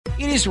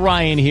It is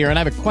Ryan here, and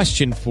I have a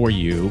question for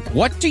you.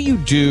 What do you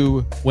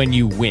do when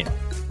you win?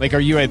 Like, are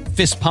you a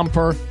fist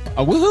pumper,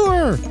 a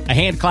woohooer, a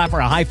hand clapper,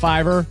 a high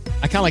fiver?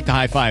 I kind of like the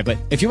high five, but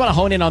if you want to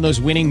hone in on those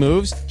winning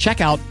moves,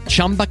 check out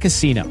Chumba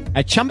Casino.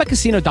 At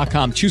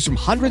ChumbaCasino.com, choose from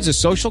hundreds of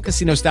social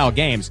casino-style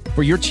games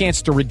for your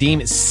chance to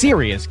redeem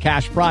serious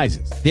cash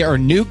prizes. There are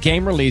new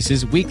game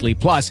releases weekly,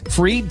 plus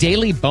free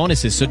daily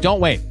bonuses. So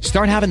don't wait.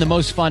 Start having the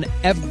most fun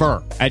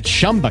ever at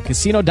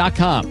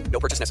ChumbaCasino.com.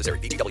 No purchase necessary.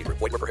 VGW. Void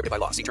where prohibited by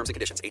law. See terms and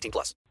conditions. 18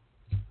 plus.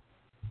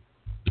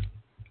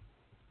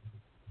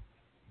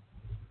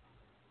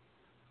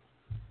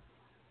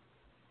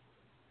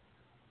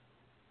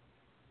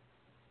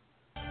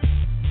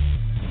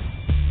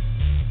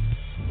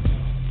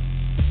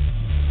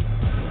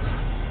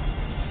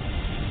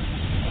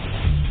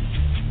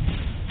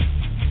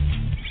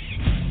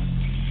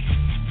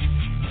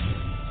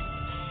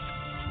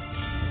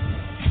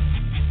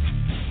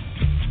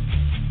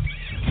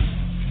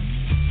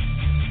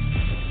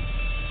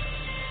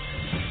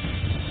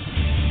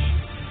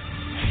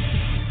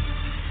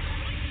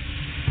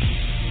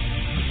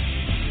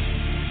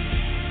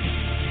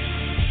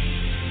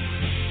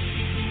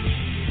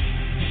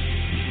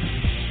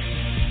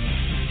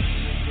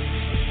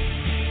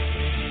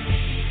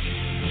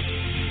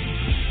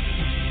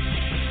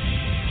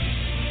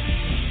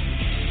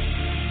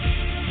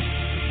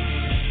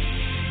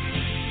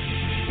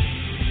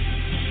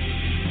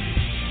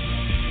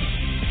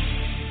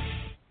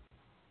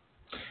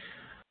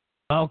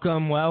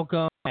 Welcome,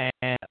 ladies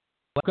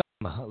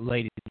and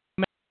gentlemen.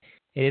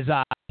 It is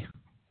I,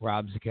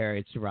 Rob Zicari.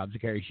 It's the Rob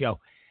Zicari Show.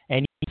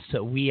 And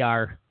so we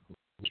are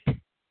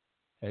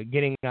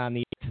getting on the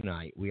air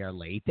tonight. We are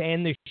late,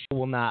 and the show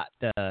will not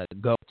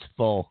go its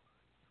full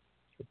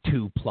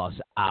 2+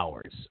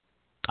 hours.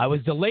 I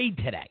was delayed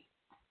today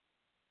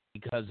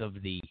because of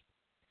the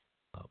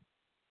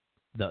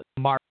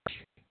march,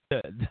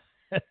 the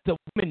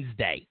Women's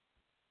Day.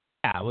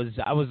 Yeah,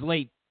 I was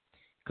late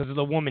because of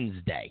the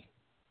Women's Day.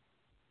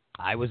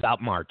 I was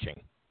out marching.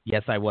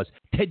 Yes, I was.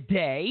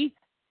 Today,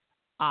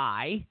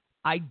 I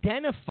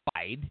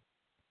identified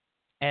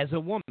as a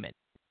woman.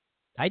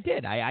 I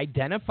did. I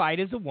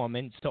identified as a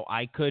woman so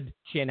I could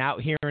chin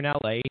out here in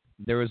L.A.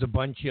 There was a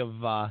bunch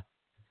of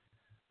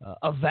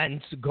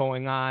events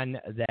going on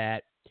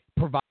that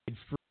provided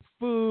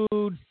free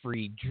food,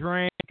 free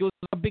drink. It was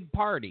a big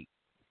party,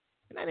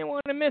 and I didn't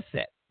want to miss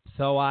it.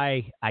 So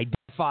I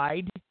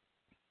identified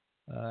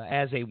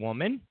as a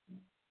woman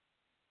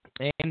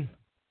and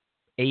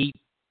ate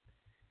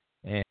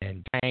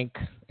and drank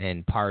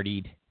and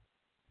partied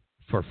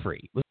for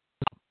free.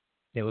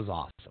 It was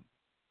awesome.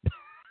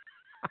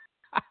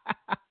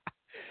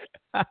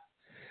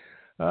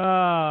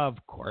 Of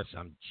course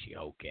I'm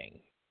joking.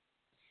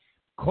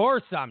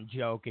 Listen,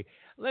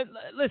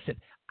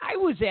 I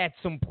was at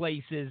some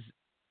places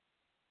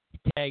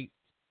today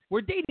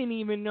where they didn't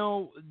even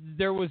know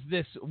there was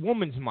this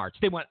women's march.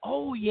 They went,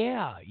 oh,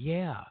 yeah.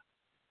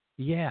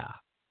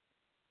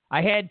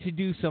 I had to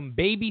do some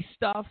baby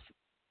stuff.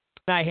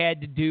 I had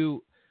to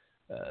do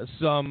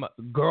some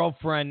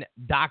girlfriend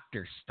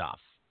doctor stuff.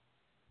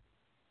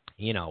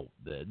 You know,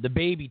 the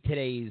baby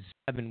today is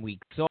 7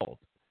 weeks old.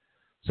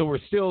 So we're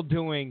still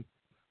doing,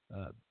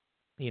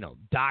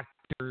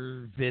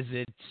 doctor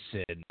visits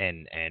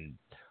and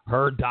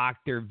her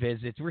doctor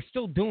visits. We're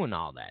still doing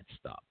all that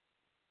stuff.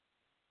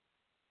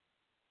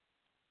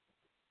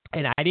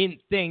 And I didn't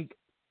think,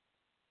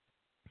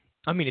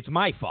 it's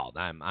my fault.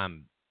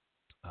 I'm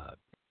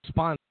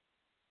responsible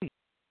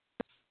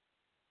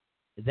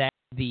that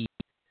the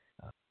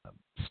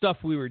stuff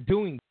we were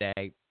doing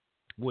today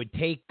would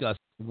take us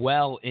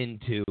well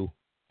into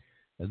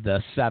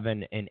the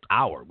 7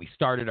 hour. We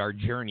started our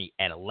journey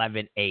at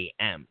 11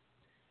 a.m.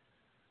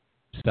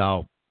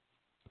 So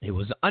it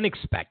was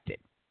unexpected.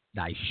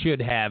 I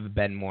should have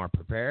been more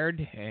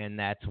prepared, and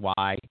that's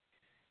why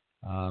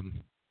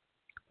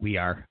we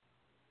are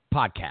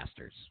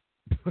podcasters.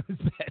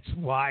 That's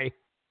why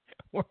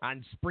we're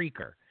on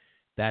Spreaker.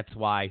 That's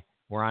why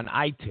we're on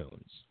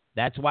iTunes.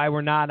 That's why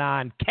we're not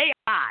on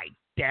KFI,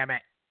 damn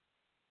it.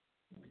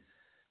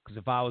 Because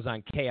if I was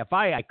on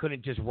KFI, I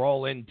couldn't just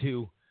roll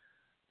into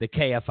the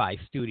KFI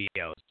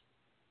studios.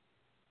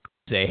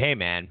 Say, hey,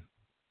 man,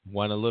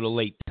 went a little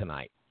late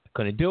tonight. I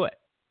couldn't do it.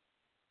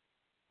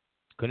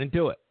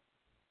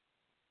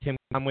 Tim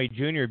Conway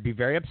Jr. would be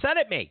very upset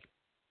at me.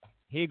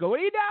 He'd go,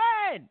 what are you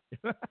doing?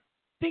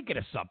 Thinking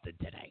of something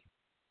today.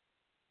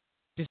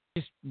 Just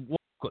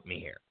walk with me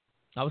here.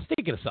 I was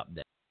thinking of something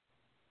today.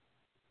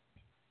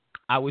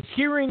 I was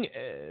hearing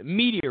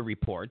media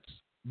reports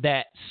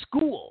that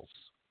schools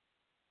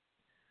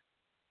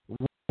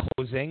were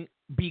closing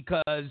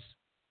because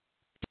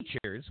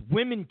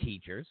women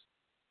teachers,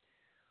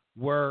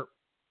 were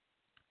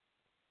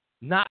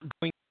not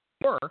going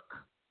to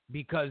work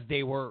because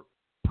they were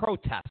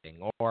protesting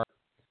or,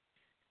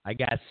 I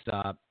guess,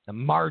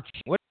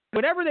 marching,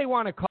 whatever they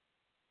want to call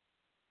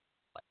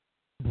it.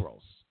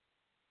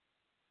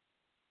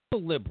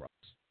 Liberals.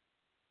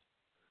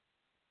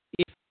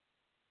 If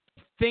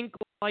you think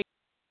like,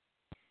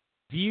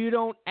 if you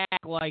don't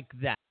act like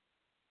that,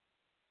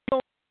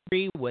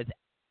 disagree with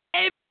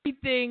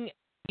everything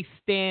they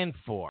stand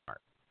for,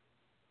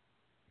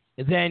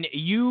 then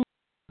you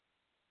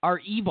are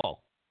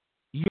evil.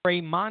 You're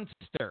a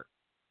monster.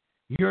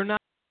 You're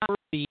not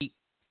worthy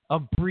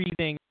of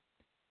breathing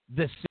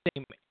the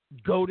same.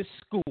 Go to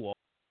school.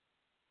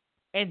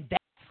 And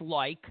that's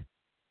like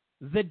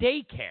the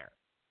daycare.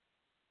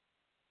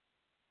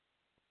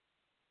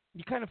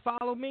 You kind of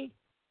follow me?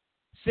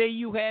 Say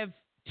you have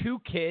two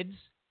kids.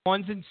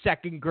 One's in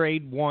second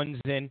grade, one's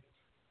in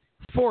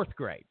fourth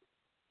grade.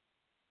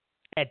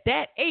 At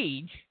that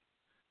age,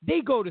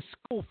 they go to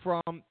school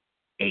from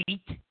 8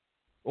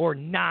 or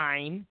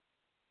 9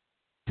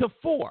 to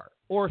 4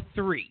 or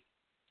 3.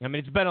 I mean,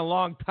 it's been a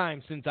long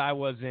time since I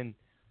was in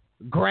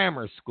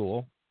grammar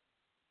school.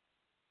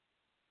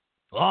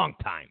 Long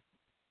time.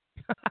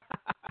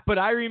 But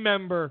I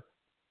remember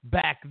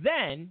back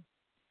then,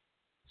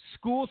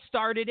 school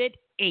started at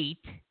 8,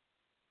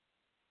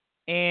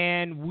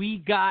 and we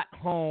got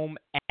home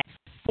at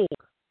 4.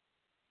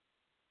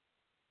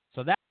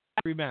 So that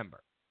I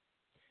remember.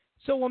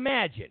 So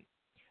imagine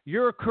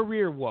you're a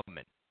career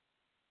woman,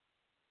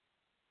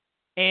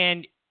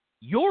 and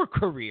your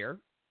career,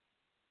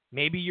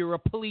 maybe you're a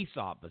police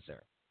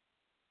officer,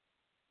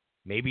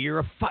 maybe you're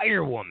a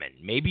firewoman,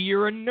 maybe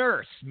you're a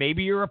nurse,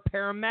 maybe you're a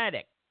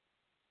paramedic,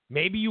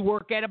 maybe you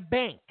work at a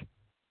bank.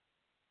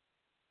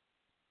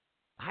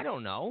 I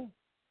don't know.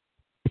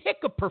 Pick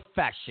a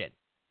profession.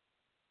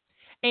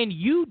 And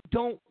you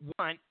don't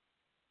want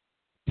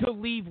to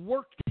leave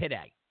work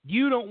today.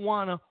 You don't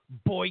want to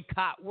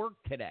boycott work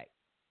today.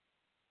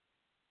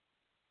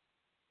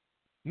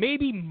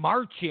 Maybe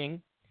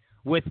marching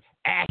with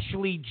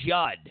Ashley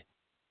Judd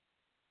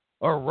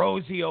or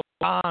Rosie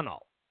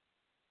O'Donnell.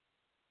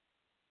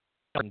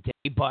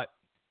 But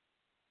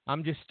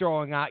I'm just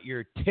throwing out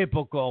your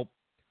typical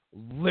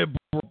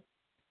liberal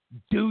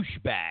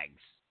douchebags.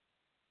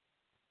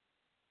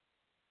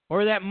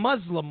 Or that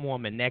Muslim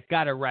woman that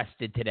got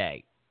arrested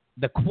today,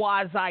 the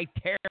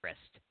quasi-terrorist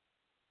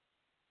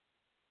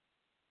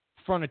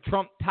in front of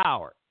Trump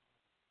Tower.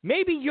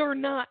 Maybe you're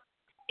not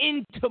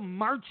into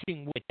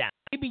marching with them.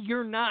 Maybe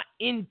you're not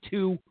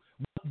into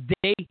what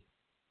they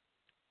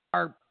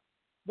are.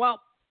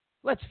 Well,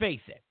 let's face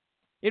it.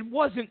 It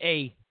wasn't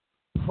a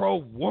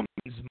pro-woman's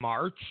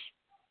march.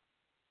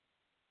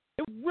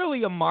 It was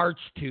really a march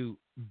to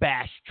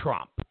bash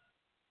Trump.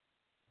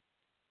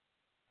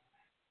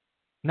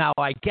 Now,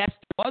 I guess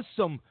there was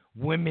some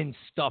women's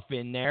stuff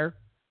in there.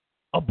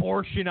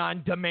 Abortion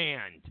on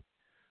demand.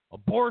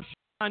 Abortion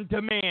on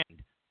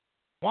demand.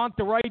 Want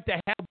the right to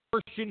have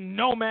abortion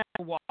no matter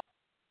what.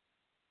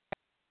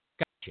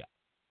 Gotcha.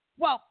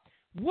 Well,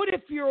 what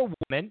if you're a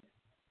woman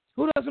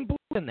who doesn't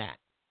believe in that?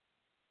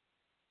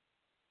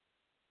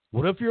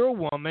 What if you're a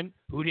woman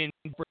who didn't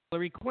vote for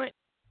Hillary Clinton?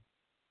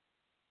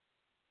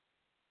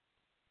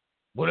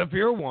 What if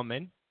you're a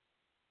woman,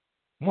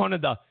 one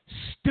of the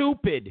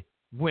stupid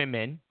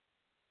women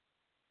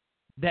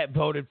that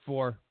voted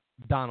for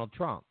Donald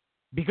Trump?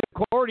 Because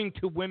according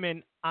to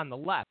women on the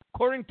left,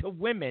 according to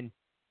women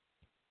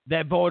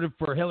that voted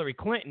for Hillary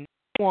Clinton,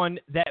 one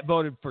that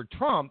voted for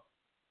Trump,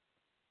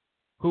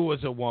 who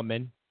was a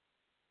woman,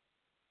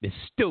 is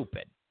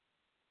stupid.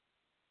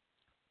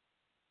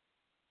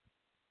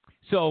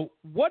 So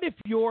what if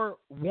you're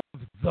one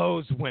of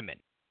those women?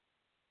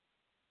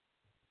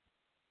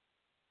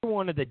 You're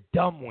one of the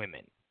dumb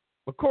women,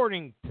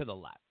 according to the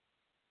left.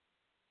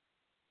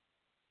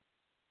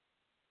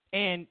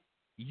 And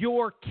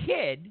your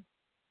kid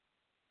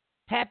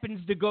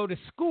happens to go to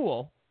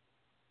school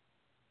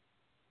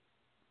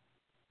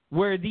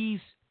where these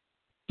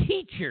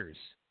teachers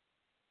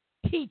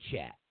teach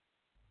at.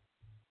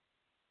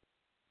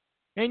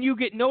 And you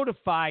get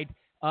notified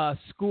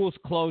school's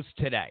closed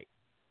today.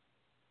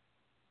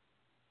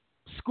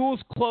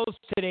 School's closed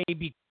today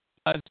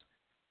because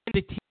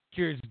the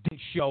teachers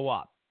didn't show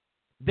up.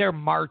 They're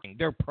marching.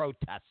 They're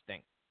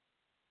protesting.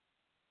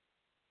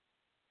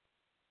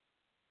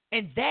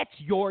 And that's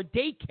your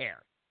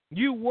daycare.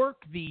 You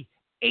work the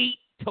 8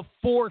 to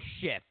 4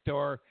 shift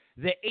or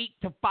the 8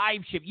 to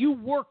 5 shift. You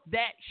work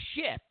that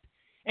shift,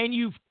 and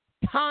you've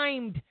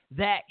timed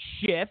that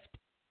shift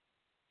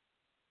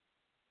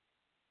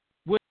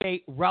with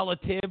a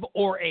relative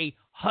or a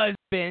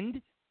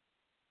husband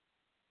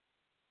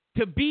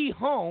to be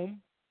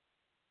home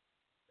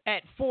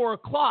at 4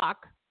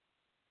 o'clock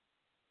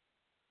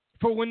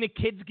for when the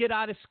kids get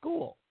out of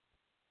school.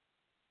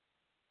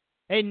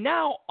 And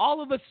now,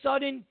 all of a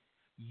sudden,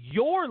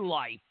 your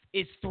life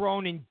is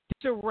thrown in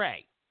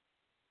disarray.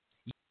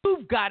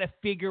 You've got to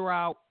figure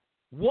out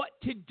what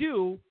to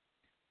do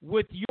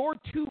with your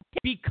two kids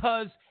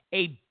because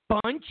a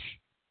bunch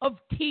of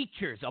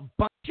teachers, a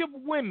bunch of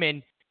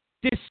women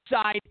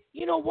decide,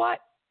 you know what?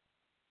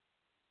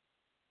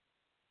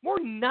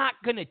 We're not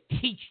going to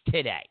teach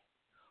today.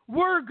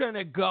 We're going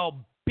to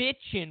go bitch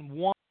and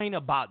whine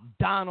about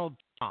Donald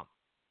Trump.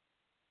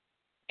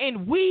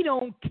 And we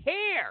don't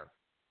care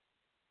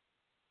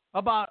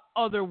about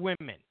other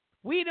women.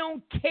 We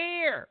don't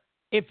care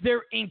if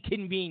they're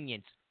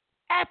inconvenienced.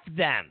 F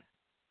them.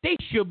 They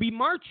should be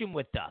marching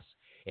with us.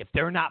 If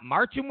they're not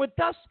marching with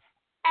us,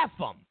 F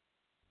them.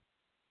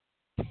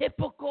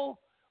 Typical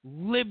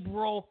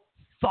liberal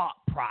thought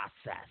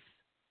process.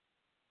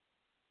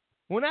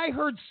 When I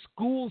heard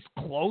schools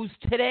closed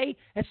today,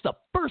 that's the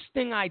first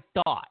thing I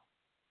thought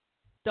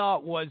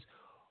was,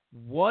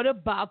 what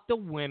about the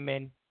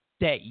women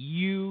that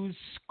use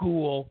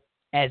school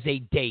as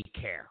a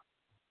daycare?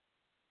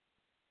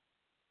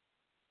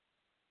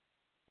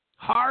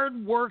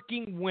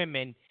 Hardworking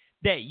women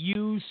that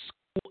use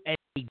school as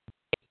a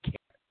daycare.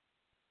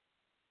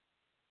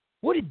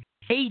 What did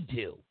they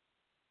do?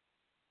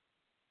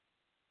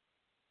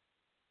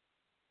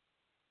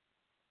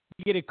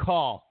 You get a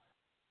call.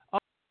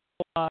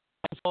 Oh,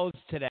 closed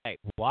today.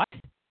 What?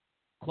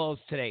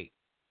 Closed today.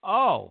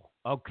 Oh,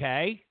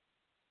 okay.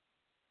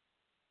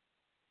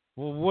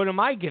 Well, what am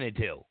I going to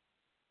do?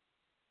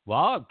 Well,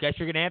 I guess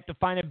you're going to have to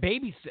find a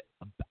babysitter.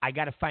 I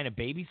got to find a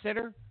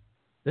babysitter?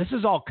 This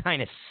is all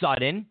kind of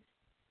sudden.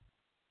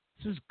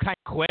 This is kind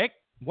of quick.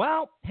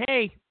 Well,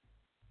 hey,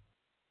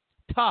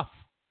 tough.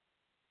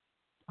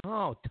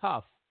 Oh,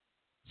 tough.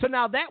 So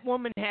now that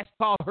woman has to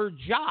call her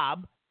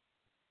job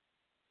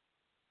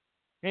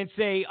and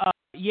say,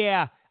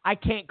 yeah, I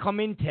can't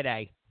come in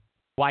today.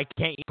 Why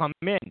can't you come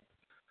in?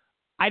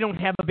 I don't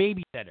have a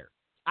babysitter.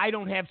 I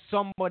don't have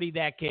somebody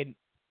that can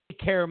take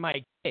care of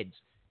my kids.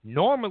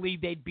 Normally,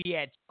 they'd be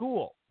at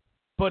school.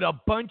 But a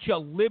bunch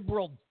of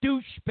liberal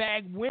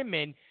douchebag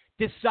women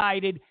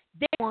decided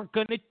they weren't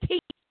going to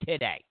teach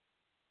today.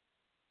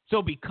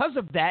 So because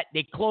of that,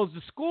 they closed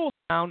the school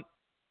down.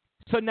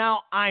 So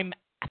now I'm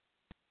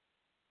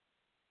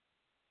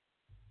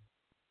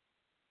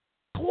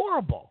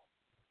horrible.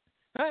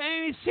 I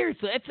mean,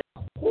 seriously, it's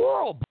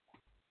horrible.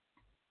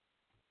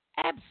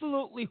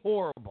 Absolutely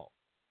horrible.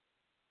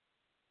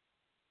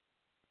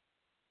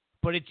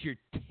 But it's your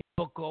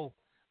typical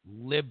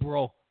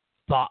liberal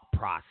thought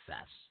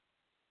process.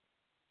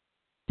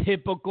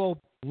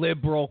 Typical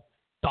liberal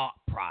thought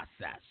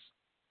process.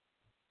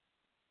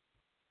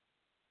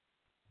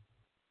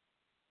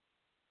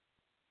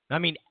 I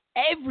mean,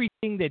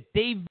 everything that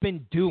they've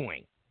been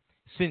doing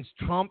since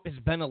Trump has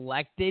been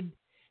elected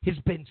has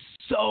been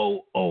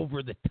so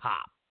over the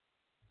top.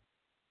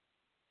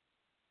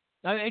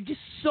 I mean, just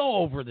so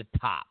over the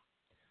top.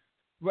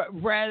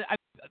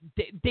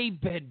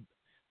 They've been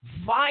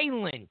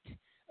violent.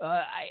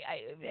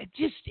 It's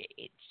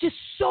just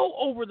so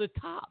over the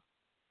top.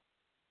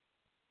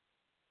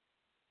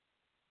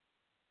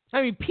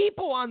 I mean,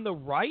 people on the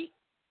right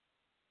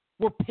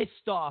were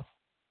pissed off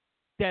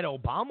that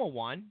Obama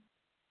won.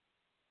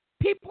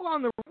 People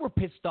on the right were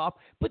pissed off,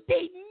 but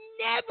they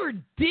never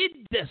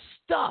did the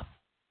stuff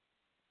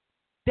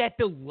that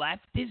the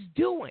left is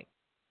doing.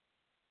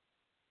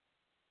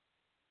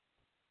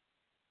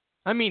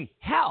 I mean,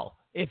 hell,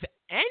 if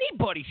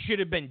anybody should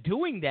have been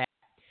doing that,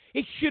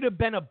 it should have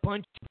been a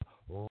bunch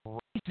of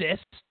racist,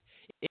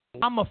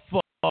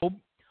 Islamophobe,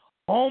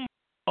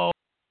 homophobe,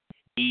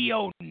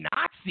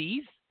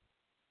 neo-Nazis.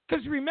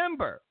 Because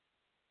remember,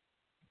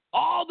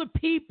 all the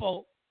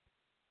people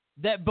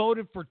that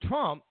voted for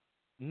Trump,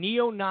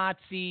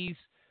 neo-Nazis,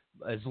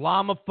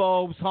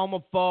 Islamophobes,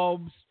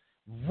 homophobes,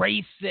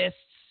 racists,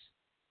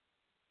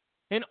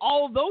 and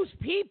all of those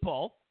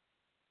people,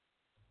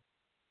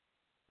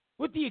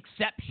 with the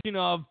exception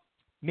of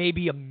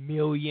maybe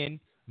 1.5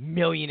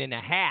 million,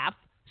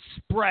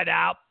 spread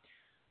out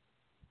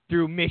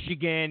through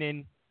Michigan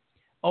and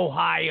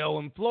Ohio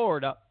and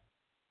Florida,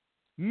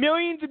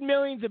 millions and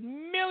millions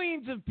and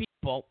millions of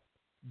people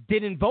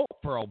didn't vote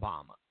for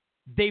Obama.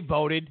 They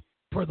voted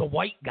for the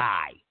white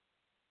guy.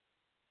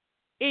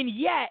 And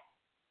yet,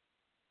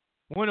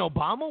 when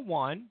Obama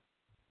won,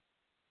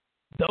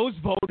 those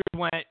voters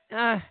went,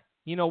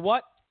 you know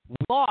what? We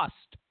lost.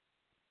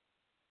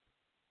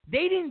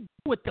 They didn't do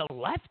what the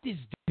left is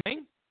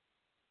doing.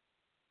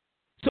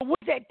 So what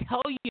does that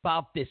tell you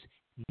about this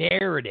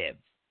narrative?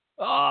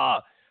 Oh,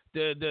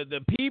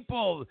 the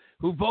people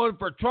who voted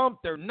for Trump,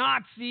 they're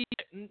Nazis.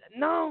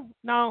 No.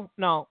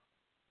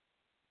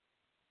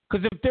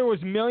 Because if there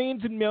was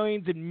millions and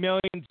millions and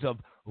millions of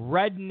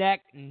redneck,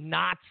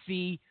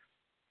 Nazi,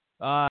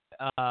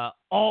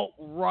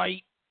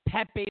 alt-right,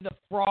 Pepe the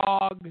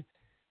Frog,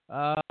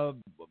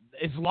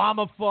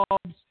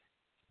 Islamophobes,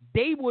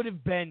 they would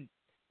have been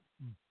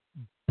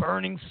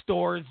burning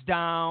stores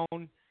down.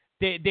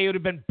 They would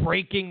have been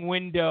breaking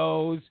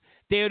windows.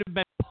 They would have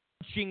been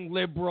punching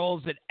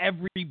liberals at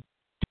every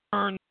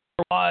turn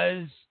there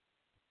was.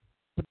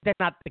 But that's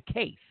not the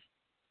case.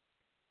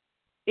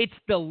 It's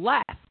the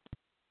left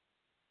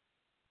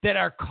that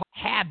are causing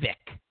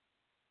havoc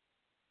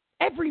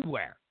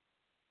everywhere.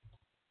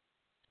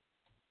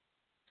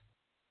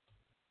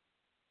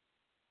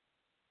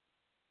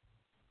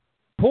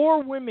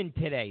 Poor women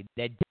today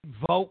that did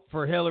vote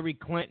for Hillary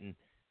Clinton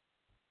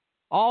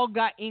all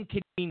got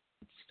inconvenienced.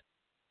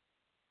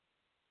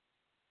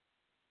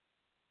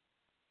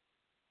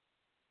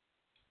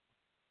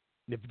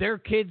 If their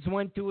kids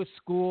went to a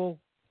school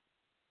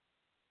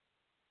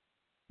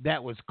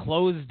that was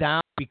closed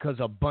down because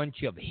a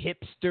bunch of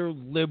hipster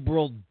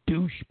liberal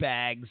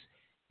douchebags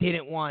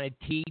didn't want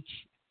to teach,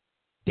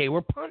 they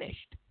were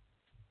punished.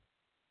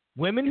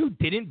 Women who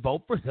didn't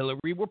vote for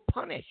Hillary were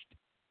punished.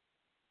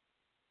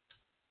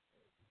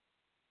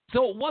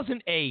 So it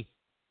wasn't a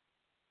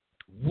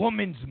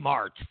woman's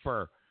march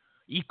for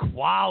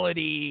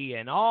equality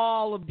and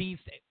all of these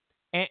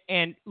things.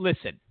 And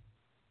listen,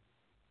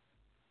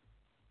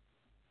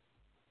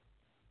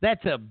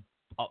 that's a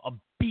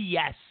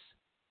BS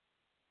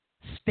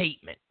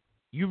statement.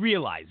 You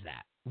realize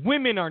that.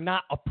 Women are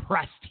not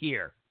oppressed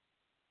here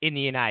in the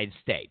United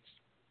States.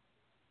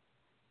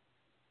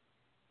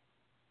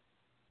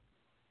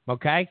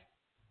 Okay?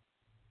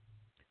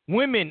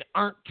 Women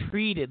aren't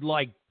treated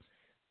like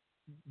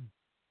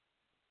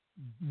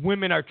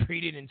women are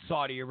treated in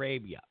Saudi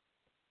Arabia.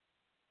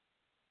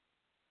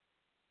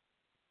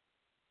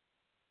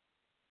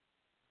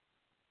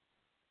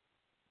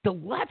 The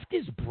left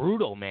is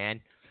brutal,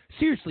 man.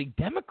 Seriously,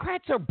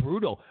 Democrats are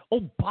brutal.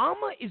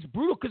 Obama is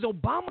brutal because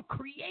Obama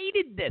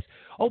created this.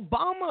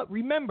 Obama,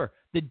 remember,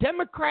 the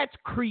Democrats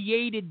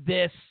created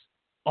this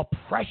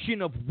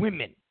oppression of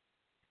women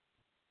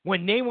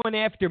when they went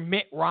after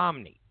Mitt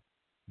Romney,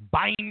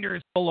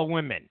 binders full of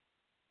women.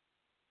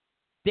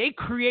 They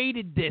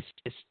created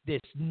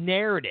this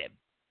narrative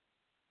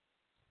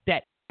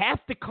that half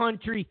the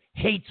country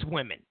hates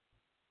women.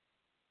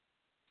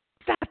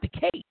 It's not the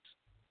case.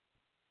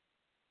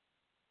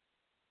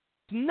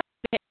 It's not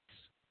the case.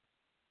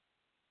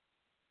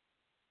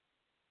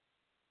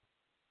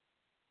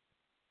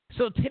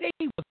 So today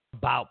was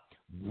about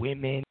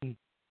women.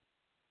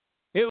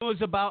 It was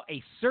about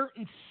a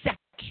certain section.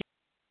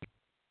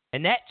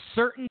 And that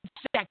certain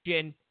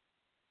section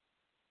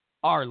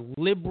are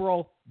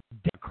liberal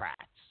Democrats.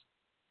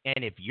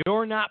 And if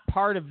you're not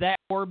part of that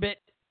orbit,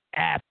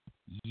 F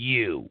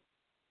you.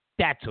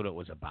 That's what it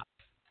was about.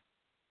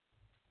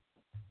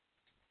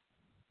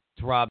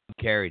 It's Rob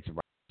Zicari. It's the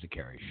Rob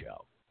Zicari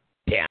Show.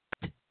 Damn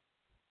it.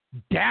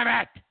 Damn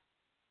it.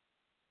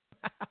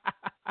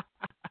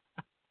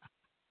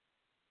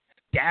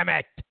 Damn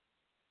it.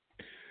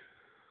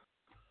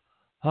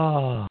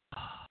 Oh.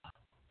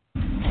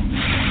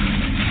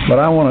 But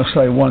I want to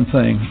say one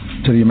thing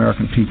to the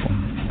American people.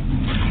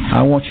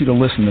 I want you to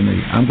listen to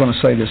me. I'm going to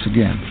say this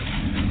again.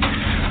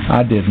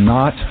 I did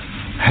not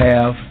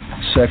have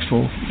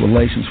sexual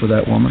relations with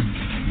that woman,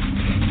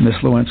 Miss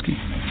Lewinsky.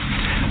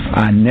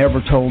 I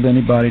never told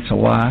anybody to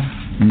lie,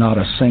 not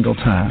a single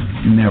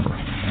time, never.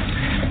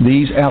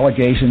 These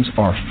allegations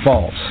are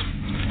false,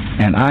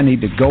 and I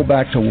need to go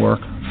back to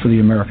work for the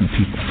American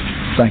people.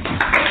 Thank you.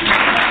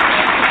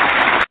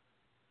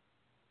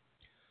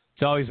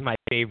 It's always my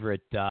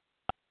favorite.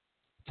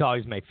 It's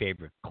always my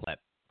favorite clip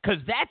because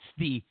that's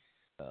the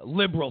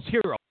liberals'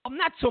 hero. Well,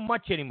 not so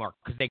much anymore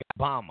because they got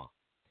Obama.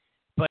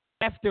 But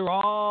after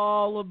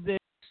all of this,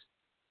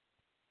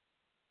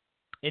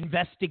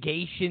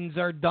 investigations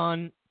are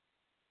done,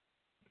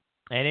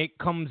 and it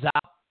comes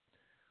out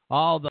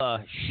all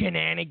the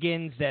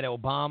shenanigans that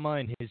Obama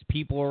and his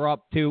people are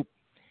up to.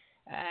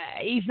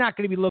 He's not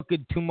going to be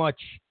looking too much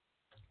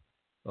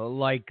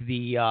like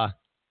the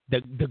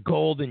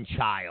golden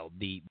child,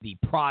 the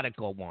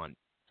prodigal one.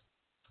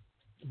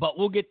 But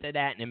we'll get to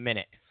that in a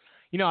minute.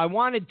 You know, I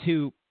wanted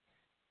to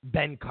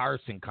Ben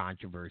Carson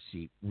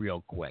controversy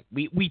real quick.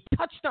 We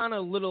touched on it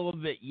a little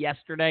bit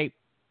yesterday,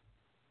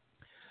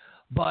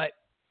 but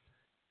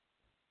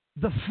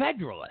the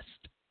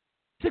Federalist,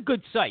 it's a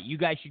good site. You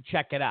guys should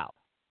check it out.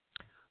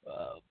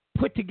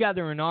 Put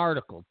together an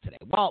article today.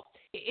 Well,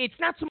 it's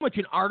not so much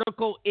an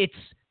article. It's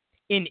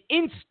an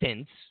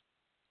instance.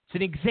 It's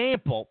an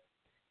example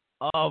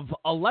of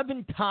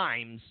 11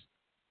 times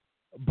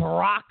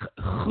Barack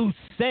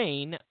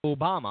Hussein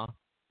Obama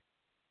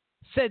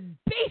said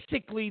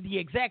basically the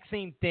exact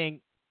same thing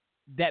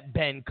that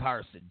Ben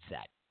Carson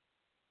said.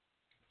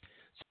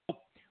 So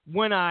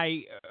when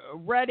I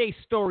read a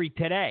story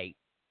today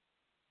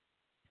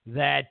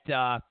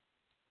that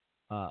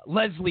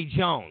Leslie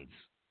Jones,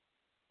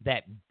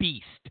 that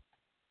beast,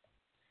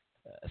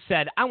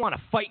 said, I want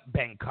to fight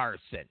Ben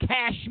Carson.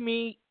 Cash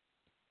me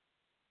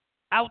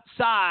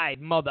outside,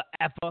 mother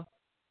effer.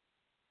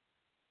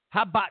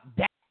 How about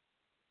that,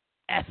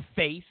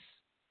 F-face?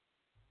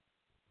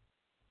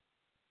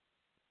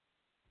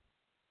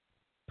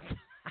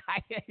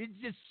 It's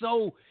just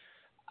so,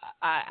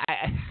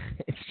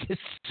 it's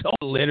just so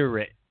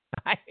illiterate.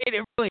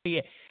 It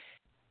really,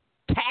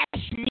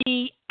 cash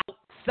me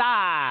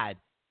outside,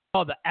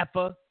 mother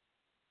effer.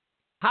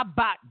 How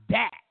about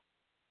that,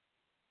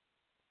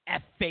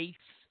 F-face?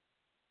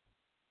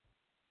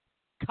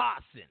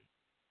 Carson.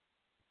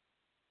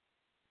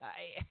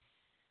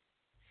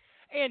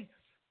 And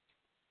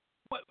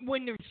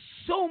when there's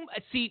so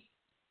much, see,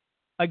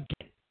 again,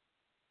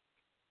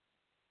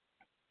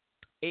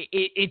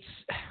 it's,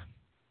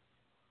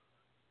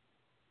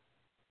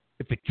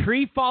 if a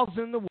tree falls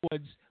in the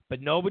woods, but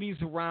nobody's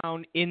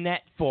around in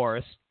that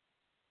forest,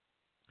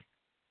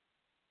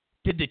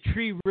 did the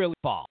tree really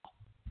fall?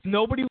 If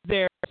nobody was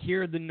there to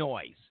hear the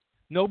noise,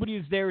 nobody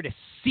was there to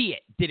see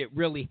it, did it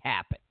really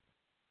happen?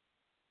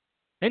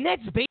 And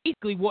that's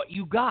basically what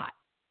you got.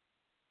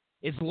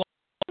 As long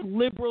as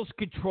liberals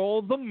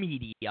control the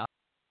media,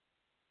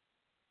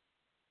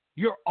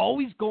 you're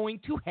always going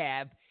to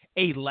have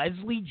a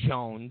Leslie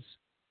Jones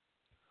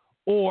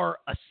or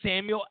a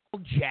Samuel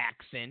L.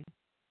 Jackson.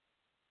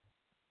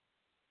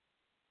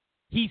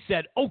 He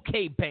said,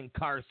 okay, Ben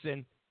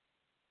Carson,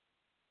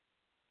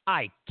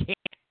 I can't.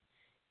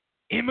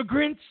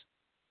 Immigrants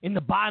in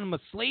the bottom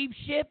of slave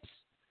ships?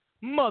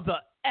 Mother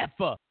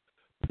effer,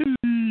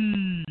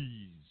 please.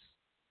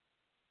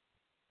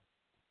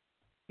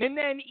 And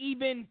then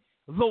even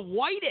the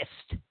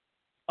whitest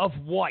of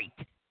white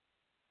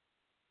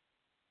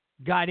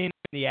got in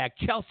the act.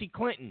 Chelsea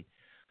Clinton.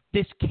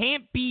 This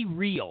can't be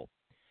real.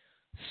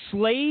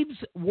 Slaves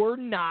were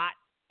not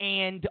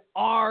and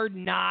are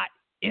not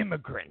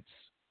immigrants.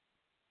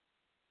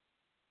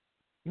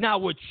 Now,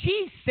 what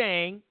she's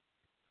saying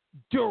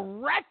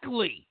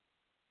directly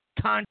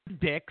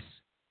contradicts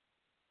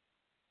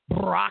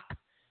Barack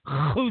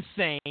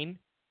Hussein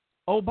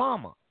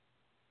Obama.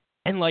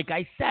 And like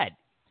I said,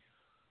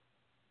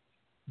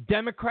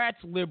 Democrats,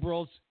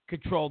 liberals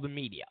control the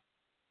media.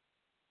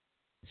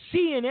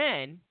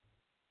 CNN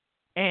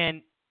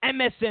and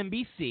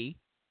MSNBC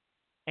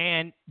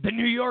and the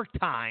New York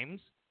Times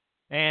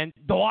and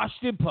the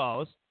Washington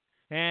Post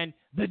and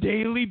the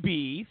Daily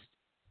Beast,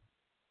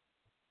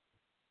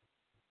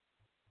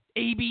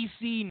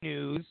 ABC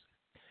News,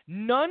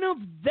 none of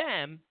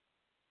them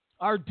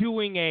are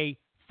doing a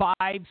 5,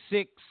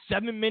 6,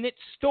 7-minute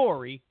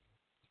story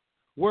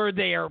where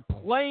they are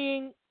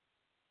playing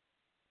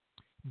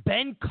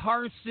Ben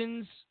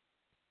Carson's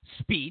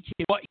speech,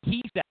 what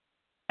he said,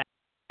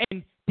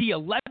 and the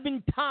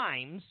 11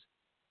 times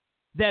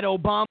that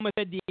Obama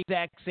said the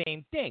exact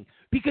same thing.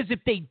 Because if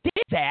they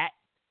did that,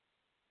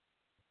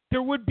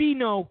 there would be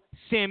no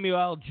Samuel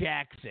L.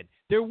 Jackson.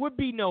 There would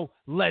be no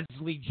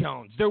Leslie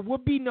Jones. There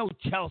would be no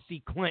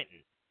Chelsea Clinton.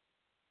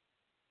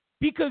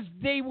 Because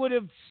they would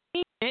have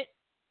seen it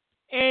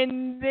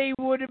and they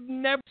would have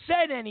never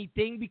said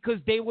anything because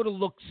they would have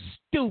looked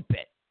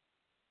stupid.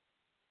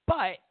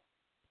 But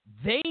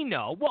they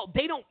know, well,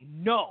 they don't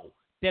know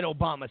that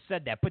Obama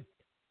said that, but in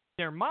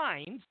their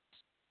minds,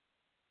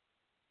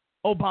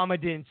 Obama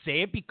didn't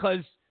say it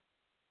because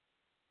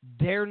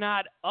they're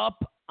not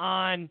up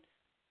on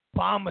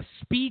Obama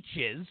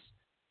speeches.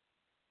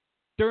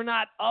 They're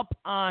not up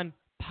on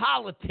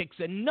politics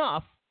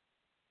enough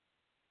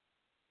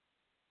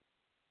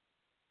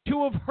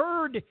to have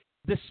heard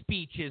the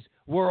speeches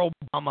where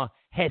Obama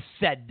has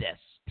said this.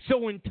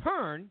 So in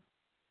turn,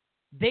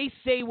 they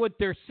say what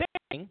they're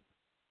saying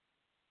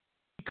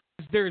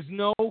because there's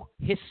no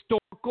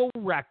historical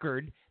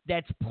record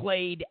that's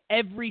played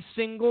every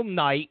single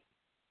night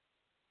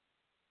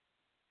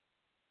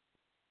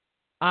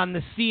on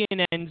the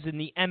CNNs and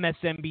the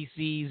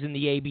MSNBCs and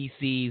the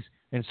ABCs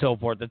and so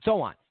forth and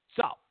so on.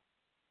 So,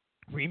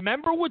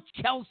 remember what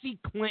Chelsea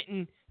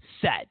Clinton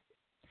said.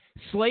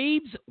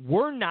 Slaves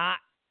were not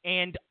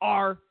and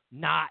are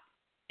not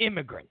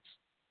immigrants.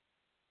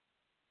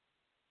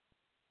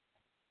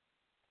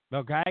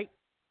 Okay?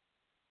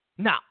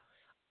 Now,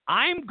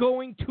 I'm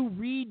going to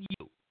read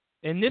you,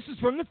 and this is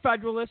from the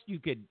Federalist. You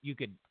could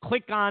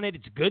click on it.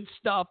 It's good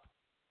stuff.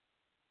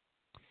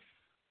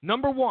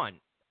 Number one,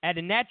 at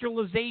a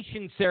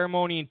naturalization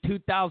ceremony in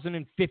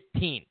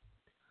 2015,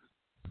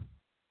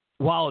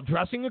 while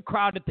addressing a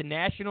crowd at the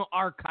National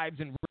Archives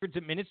and Records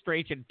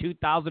Administration in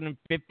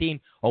 2015,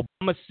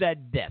 Obama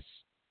said this: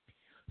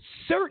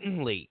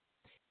 certainly,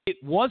 it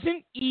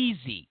wasn't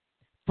easy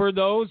for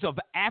those of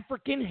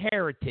African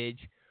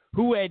heritage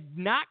who had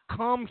not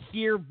come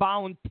here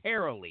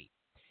voluntarily,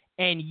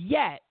 and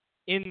yet,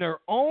 in their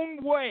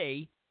own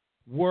way,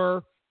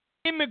 were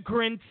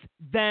immigrants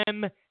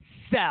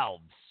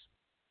themselves.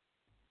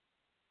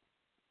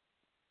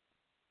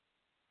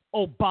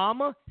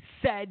 Obama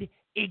said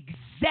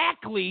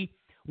exactly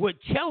what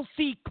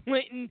Chelsea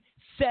Clinton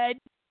said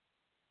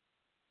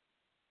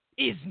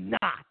is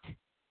not.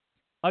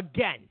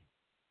 Again,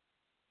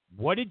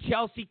 what did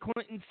Chelsea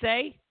Clinton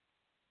say?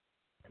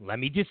 Let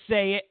me just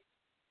say it.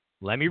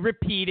 Let me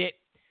repeat it.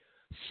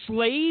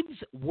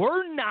 Slaves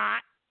were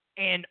not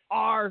and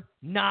are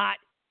not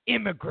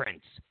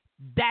immigrants.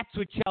 That's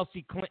what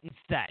Chelsea Clinton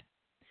said.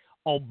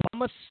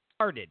 Obama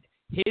started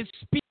his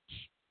speech.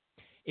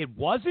 It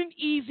wasn't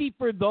easy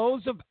for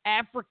those of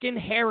African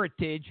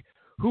heritage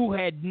who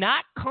had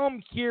not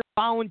come here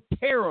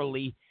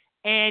voluntarily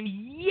and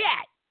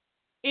yet,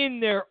 in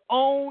their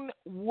own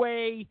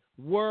way,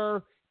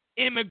 were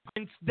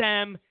immigrants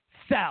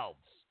themselves.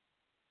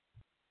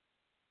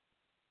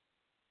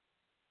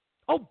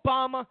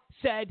 Obama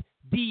said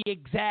the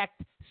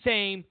exact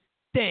same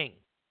thing.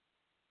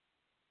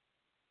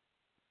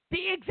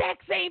 The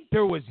exact same.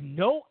 There was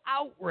no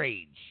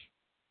outrage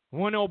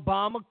when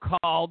Obama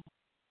called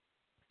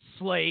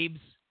slaves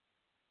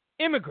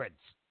immigrants.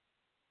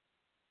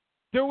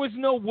 There was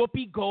no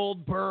Whoopi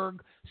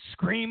Goldberg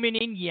screaming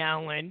and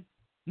yelling.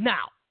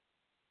 Now,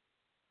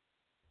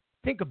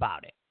 think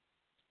about it.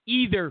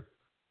 Either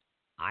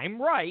I'm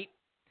right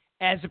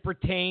as it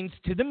pertains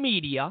to the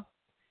media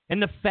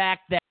and the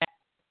fact that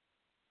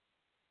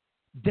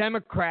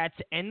Democrats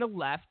and the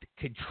left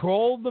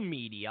control the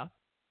media,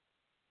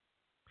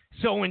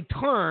 so in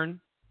turn,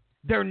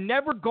 They're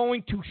never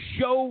going to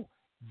show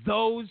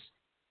those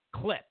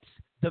clips,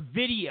 the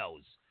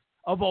videos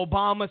of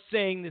Obama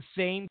saying the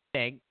same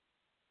thing.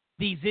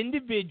 These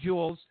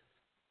individuals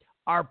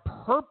are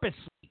purposely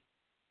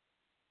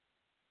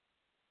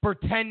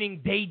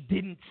pretending they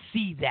didn't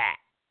see that.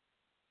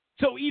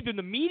 So either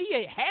the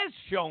media has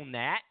shown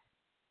that,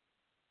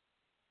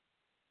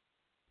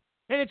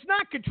 and it's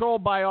not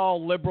controlled by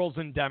all liberals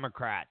and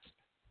Democrats.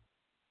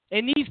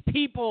 And these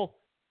people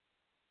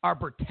are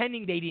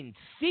pretending they didn't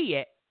see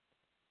it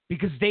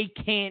because they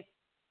can't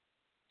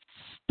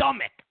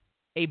stomach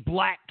a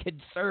black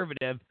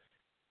conservative,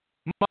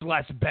 much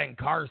less Ben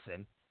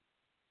Carson.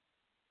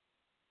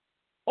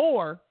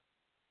 Or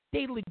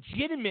they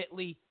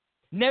legitimately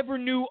never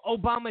knew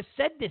Obama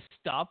said this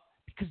stuff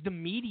because the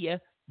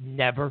media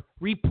never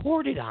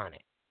reported on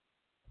it.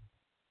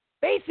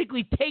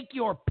 Basically, take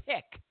your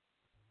pick.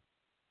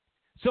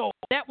 So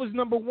that was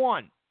number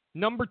one.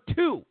 Number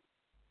two,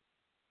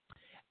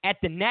 at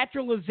the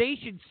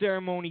naturalization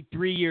ceremony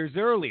 3 years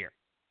earlier,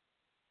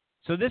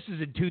 so this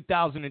is in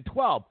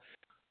 2012,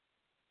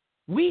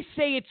 we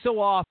say it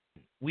so often,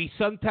 we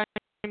sometimes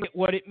forget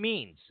what it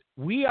means.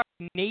 We are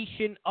a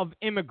nation of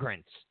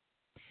immigrants.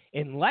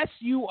 Unless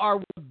you are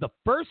one of the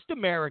first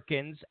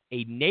Americans,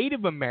 a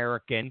Native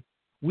American,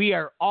 we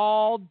are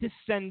all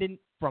descendant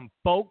from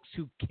folks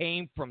who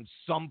came from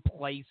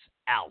someplace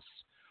else.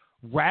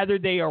 Rather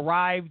they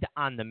arrived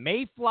on the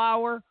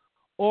Mayflower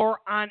or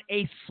on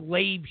a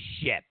slave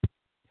ship.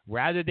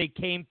 Rather they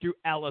came through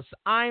Ellis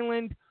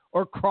Island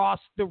or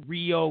crossed the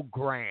Rio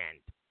Grande.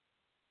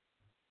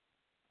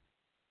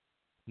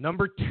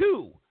 Number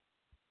two.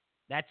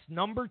 That's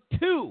number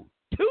two.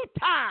 2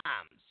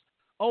 times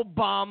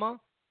Obama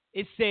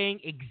is saying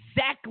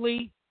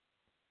exactly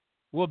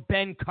what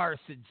Ben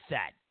Carson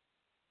said.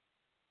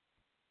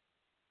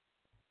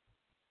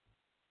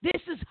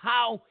 This is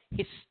how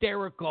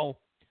hysterical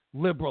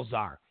liberals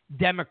are,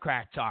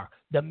 Democrats are,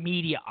 the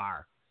media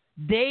are.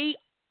 They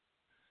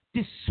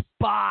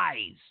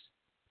despise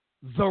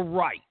the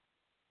right.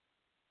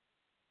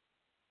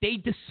 They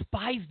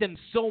despise them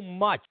so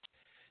much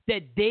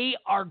that they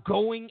are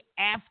going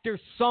after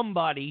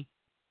somebody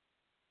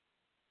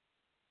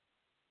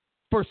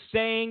for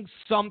saying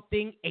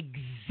something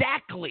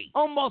exactly,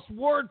 almost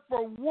word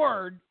for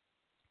word,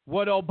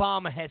 what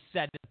Obama has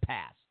said in the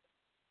past.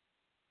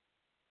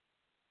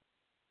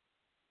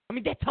 I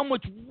mean, that's how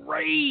much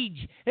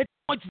rage, that's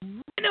how much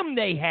venom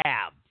they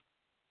have.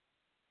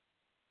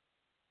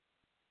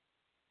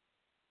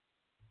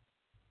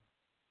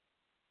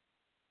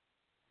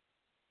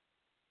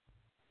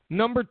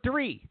 Number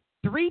 3,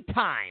 3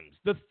 times,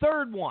 the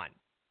third one,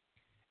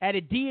 at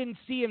a DNC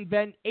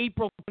event,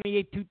 April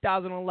 28,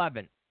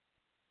 2011.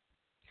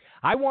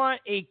 I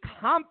want a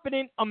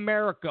confident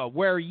America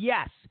where,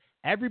 yes,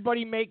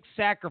 everybody makes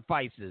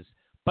sacrifices,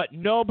 but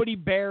nobody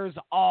bears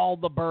all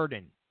the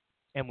burden.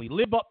 And we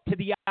live up to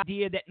the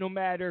idea that no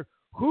matter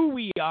who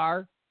we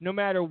are, no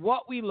matter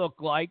what we look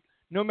like,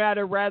 no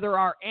matter whether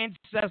our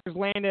ancestors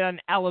landed on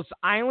Ellis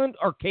Island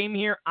or came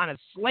here on a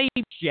slave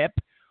ship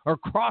or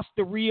crossed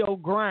the Rio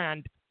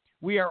Grande,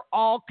 we are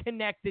all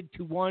connected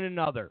to one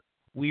another.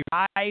 We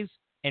rise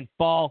and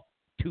fall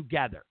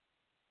together.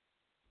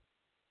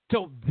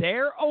 So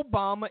there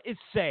Obama is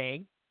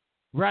saying,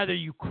 whether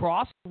you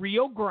crossed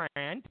Rio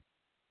Grande,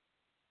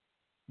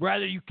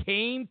 whether you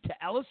came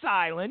to Ellis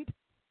Island,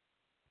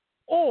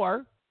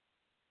 or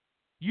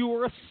you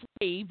were a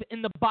slave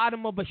in the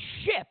bottom of a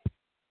ship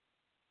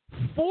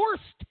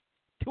forced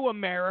to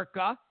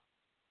America,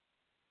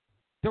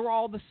 they're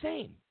all the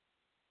same.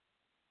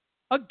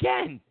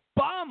 Again,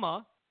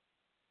 Obama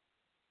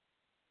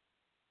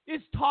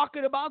is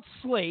talking about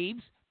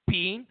slaves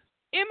being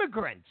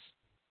immigrants.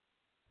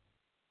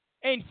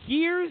 And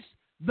here's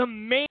the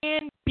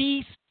man,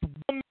 beast,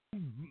 woman,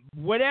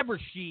 whatever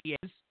she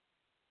is,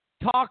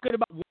 talking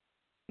about wanting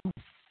to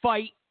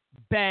fight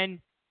Ben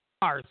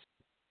Carson.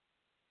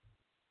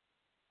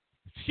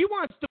 She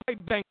wants to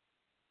fight Ben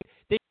Carson.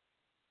 They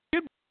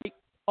should fight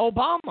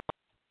Obama.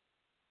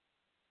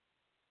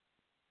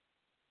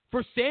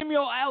 For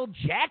Samuel L.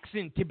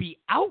 Jackson to be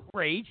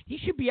outraged, he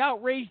should be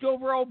outraged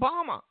over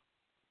Obama.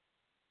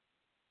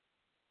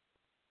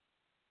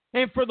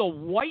 And for the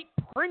white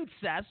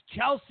princess,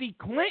 Chelsea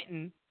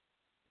Clinton,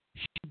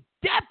 she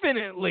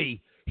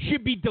definitely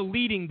should be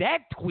deleting that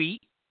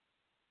tweet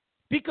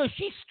because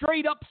she's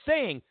straight up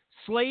saying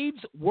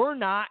slaves were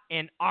not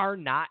and are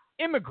not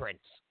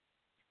immigrants.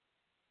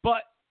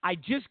 But I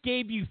just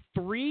gave you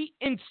 3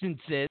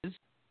 instances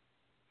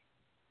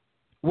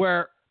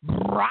where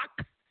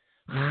Barack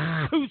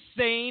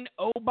Hussein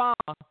Obama,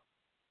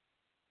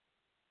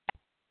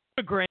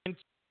 immigrants,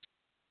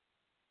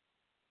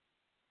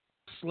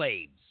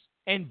 slaves,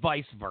 and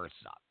vice versa.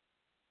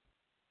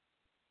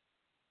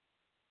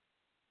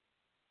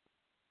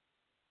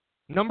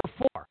 Number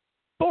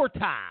 4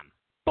 time.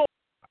 4.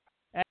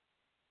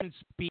 And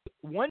speak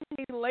 1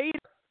 day later.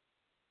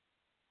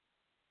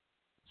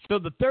 So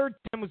the third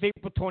time was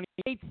April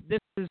 28th. This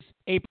is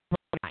April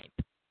 9th.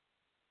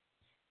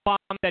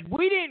 said,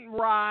 we didn't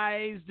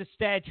rise the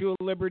Statue of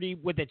Liberty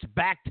with its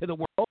back to the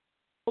world.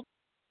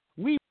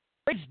 We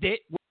raised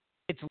it with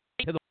its leg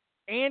to the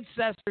world.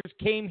 Ancestors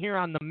came here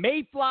on the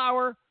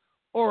Mayflower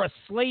or a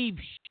slave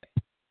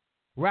ship.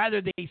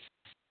 Rather, they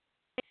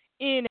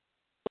in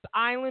an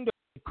island or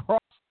across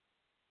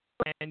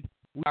the land,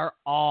 we are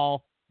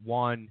all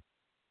one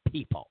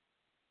people.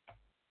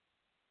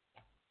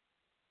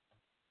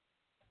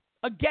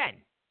 Again,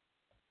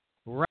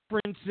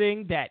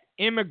 referencing that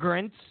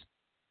immigrants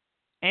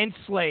and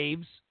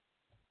slaves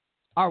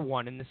are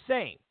one and the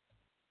same.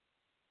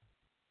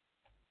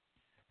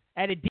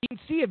 At a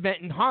DNC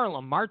event in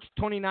Harlem, March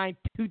 29th,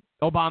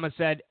 Obama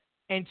said,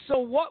 and so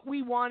what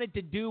we wanted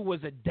to do was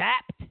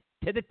adapt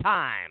to the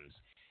times,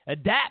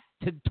 adapt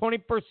to the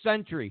 21st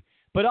century,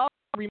 but also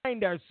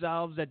remind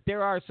ourselves that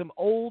there are some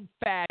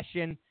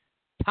old-fashioned,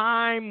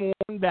 time-worn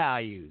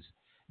values,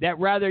 that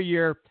whether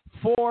your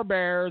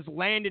forebears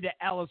landed at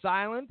Ellis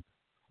Island,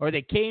 or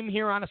they came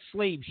here on a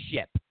slave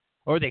ship,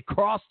 or they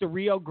crossed the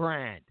Rio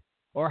Grande,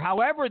 or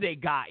however they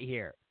got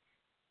here,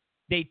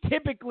 they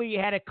typically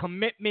had a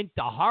commitment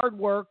to hard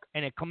work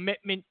and a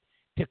commitment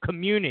to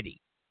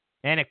community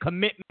and a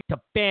commitment to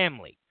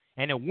family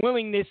and a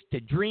willingness to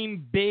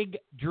dream big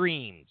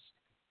dreams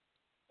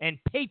and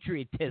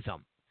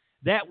patriotism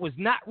that was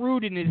not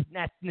rooted in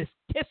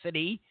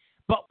ethnicity,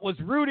 but was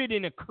rooted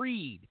in a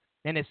creed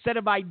and a set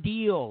of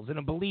ideals and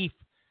a belief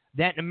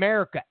that in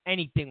America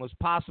anything was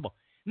possible.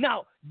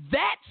 Now,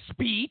 that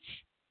speech,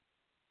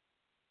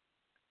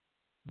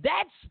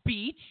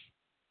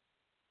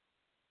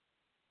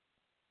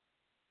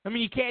 I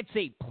mean, you can't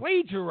say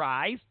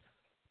plagiarized,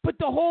 but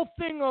the whole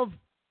thing of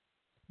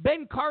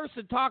Ben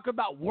Carson talk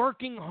about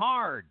working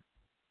hard.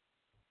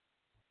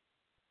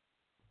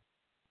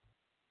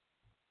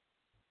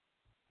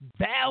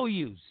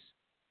 Values.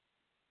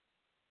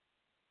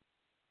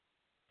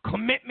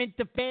 Commitment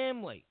to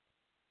family.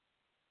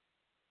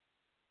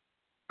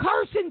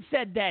 Carson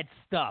said that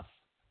stuff.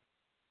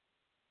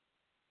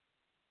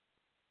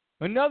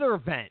 Another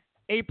event,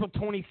 April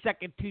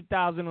 22nd,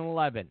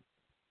 2011.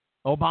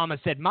 Obama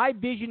said, my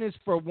vision is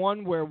for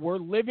one where we're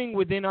living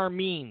within our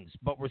means,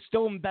 but we're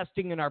still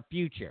investing in our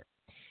future.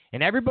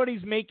 And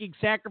everybody's making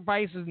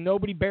sacrifices,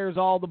 nobody bears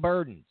all the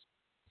burdens.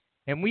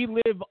 And we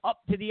live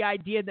up to the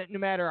idea that no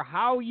matter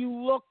how you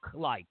look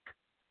like,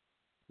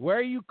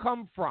 where you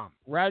come from,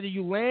 whether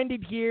you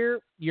landed here,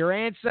 your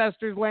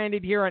ancestors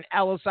landed here on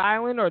Ellis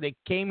Island, or they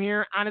came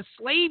here on a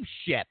slave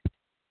ship,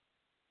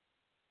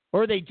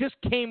 or they just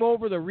came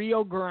over the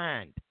Rio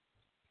Grande,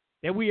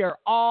 that we are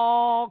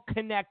all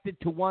connected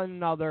to one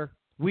another.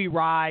 We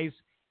rise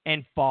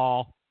and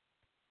fall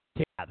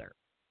together.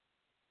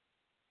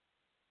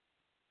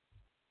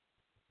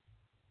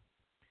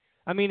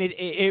 I mean,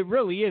 it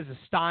really is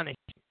astonishing.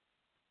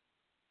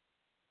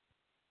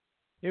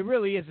 It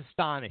really is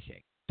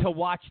astonishing to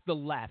watch the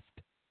left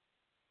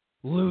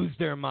lose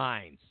their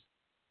minds.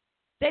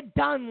 That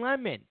Don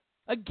Lemon,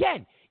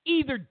 again,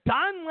 either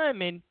Don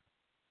Lemon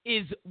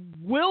is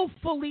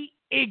willfully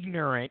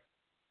ignorant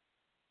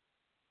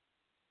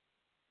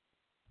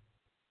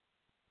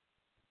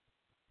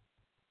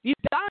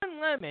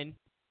Don Lemon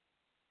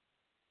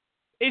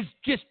is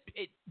just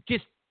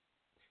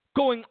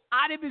going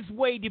out of his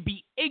way to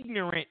be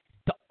ignorant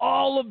to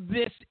all of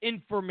this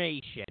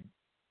information.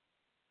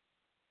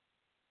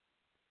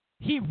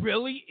 He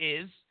really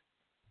is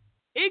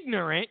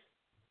ignorant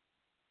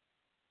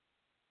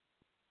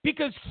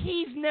because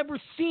he's never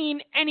seen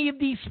any of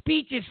these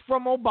speeches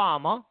from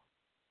Obama,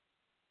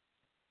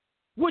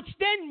 which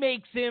then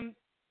makes him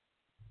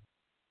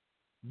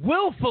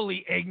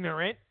willfully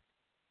ignorant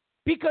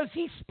because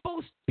he's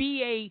supposed to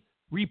be a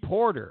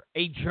reporter,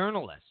 a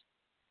journalist.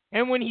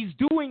 And when he's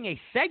doing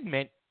a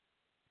segment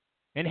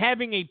and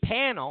having a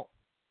panel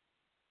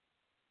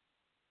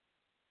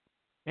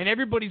and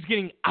everybody's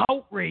getting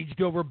outraged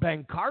over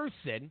Ben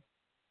Carson,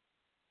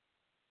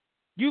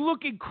 you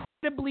look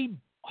incredibly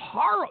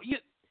horrible.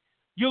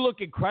 You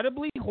look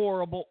incredibly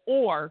horrible,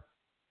 or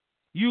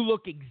you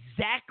look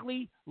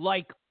exactly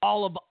like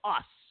all of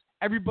us.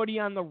 Everybody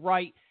on the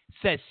right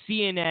says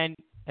CNN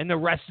and the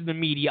rest of the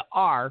media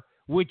are,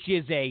 which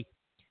is a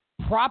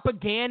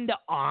propaganda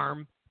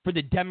arm for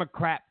the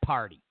Democrat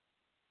Party.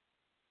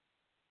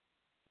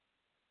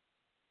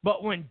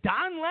 But when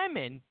Don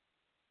Lemon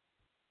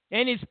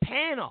and his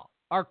panel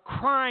are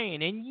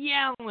crying and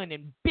yelling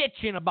and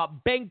bitching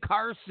about Ben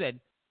Carson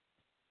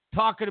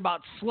talking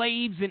about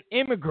slaves and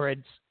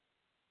immigrants,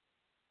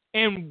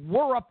 and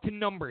we're up to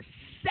number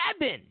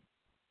 7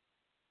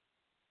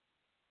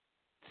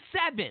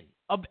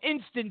 of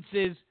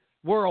instances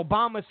where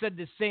Obama said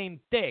the same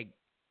thing.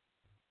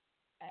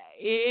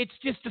 It's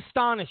just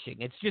astonishing.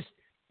 It's just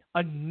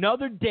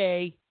another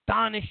day,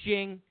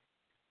 astonishing,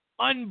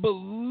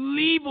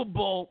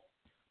 unbelievable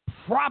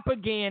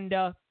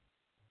propaganda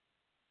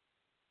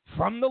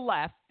from the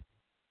left,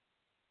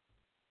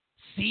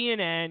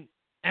 CNN,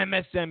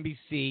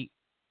 MSNBC,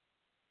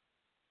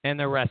 and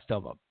the rest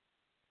of them.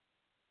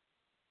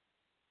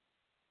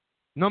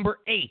 Number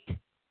 8,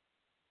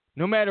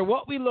 no matter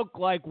what we look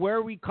like,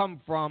 where we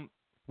come from,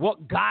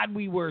 what God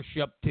we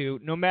worship to,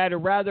 no matter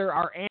whether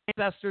our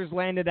ancestors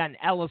landed on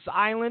Ellis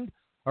Island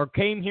or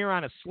came here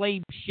on a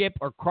slave ship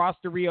or crossed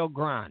the Rio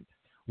Grande.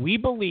 We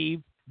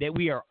believe that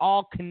we are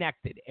all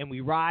connected and we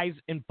rise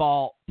and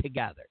fall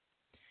together.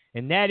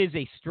 And that is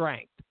a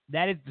strength.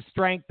 That is the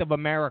strength of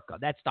America.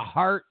 That's the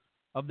heart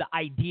of the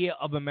idea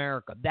of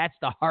America. That's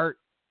the heart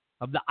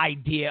of the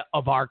idea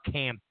of our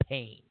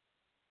campaign.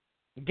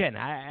 Again,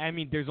 I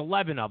mean, there's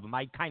 11 of them.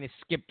 I kind of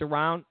skipped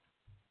around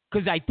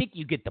because I think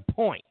you get the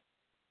point.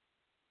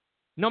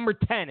 Number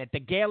 10, at the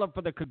Gala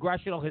for the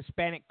Congressional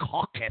Hispanic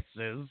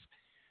Caucuses,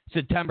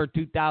 September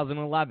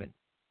 2011.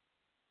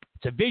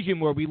 It's a vision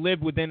where we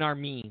live within our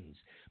means,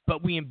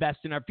 but we invest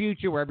in our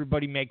future, where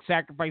everybody makes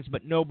sacrifice,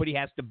 but nobody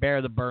has to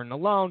bear the burden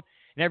alone,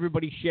 and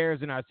everybody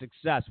shares in our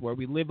success, where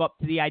we live up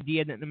to the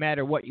idea that no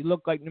matter what you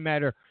look like, no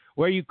matter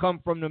where you come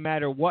from, no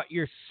matter what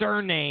your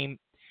surname,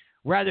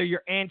 whether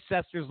your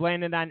ancestors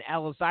landed on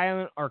Ellis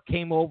Island or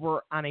came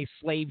over on a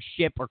slave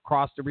ship or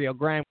crossed the Rio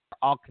Grande,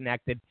 we're all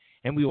connected,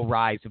 and we will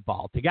rise and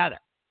fall together.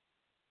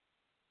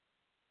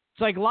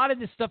 It's like a lot of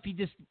this stuff he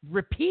just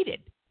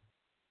repeated.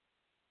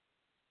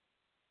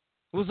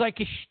 It was like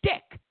a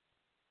shtick.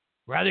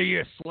 Whether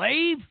you're a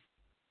slave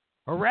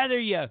or whether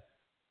you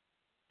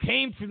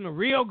came from the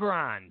Rio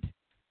Grande,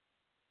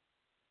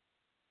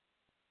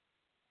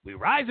 we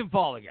rise and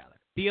fall together.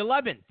 The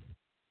 11th,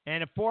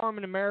 and a Forum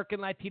in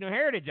American Latino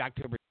Heritage,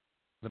 October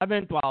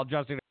 11th, while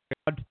addressing the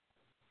crowd,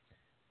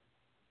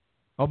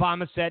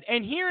 Obama said,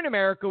 and here in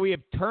America, we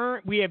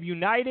have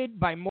united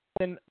by more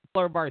than the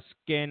color of our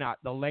skin,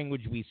 the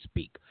language we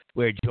speak.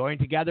 We're joined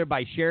together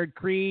by shared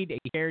creed, a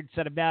shared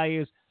set of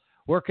values.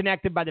 We're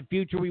connected by the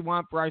future we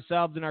want for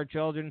ourselves and our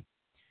children,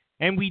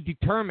 and we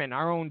determine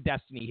our own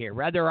destiny here.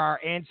 Whether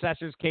our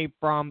ancestors came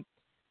from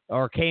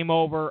or came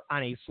over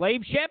on a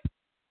slave ship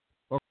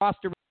or crossed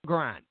the Rio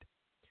Grande,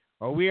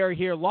 or we are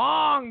here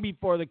long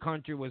before the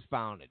country was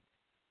founded.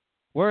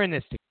 We're in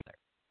this together,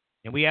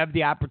 and we have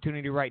the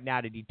opportunity right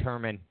now to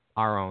determine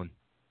our own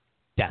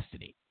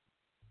destiny.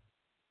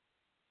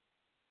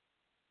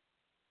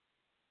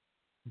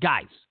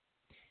 Guys,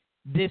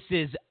 this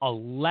is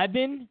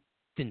 11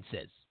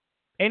 instances.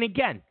 And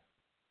again,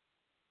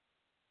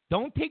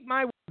 don't take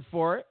my word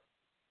for it.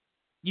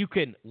 You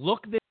can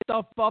look this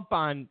stuff up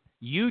on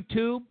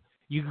YouTube.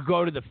 You can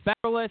go to the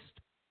Federalist.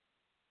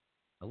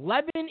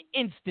 11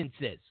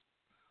 instances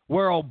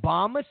where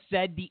Obama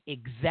said the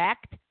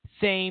exact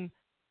same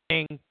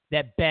thing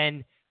that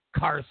Ben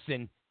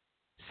Carson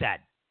said.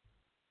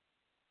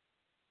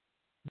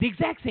 The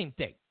exact same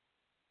thing.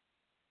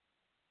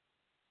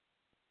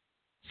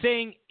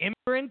 Saying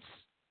immigrants,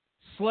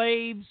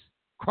 slaves,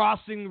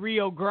 crossing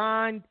Rio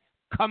Grande,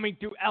 coming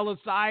through Ellis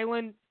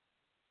Island.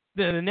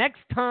 The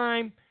next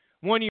time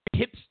one of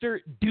your hipster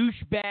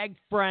douchebag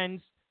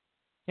friends,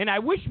 and I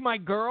wish my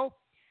girl,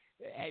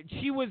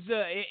 she was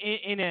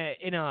in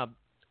a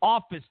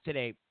office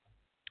today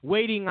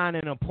waiting on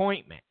an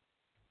appointment,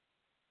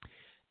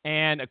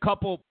 and a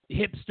couple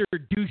hipster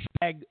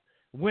douchebag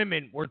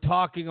women were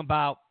talking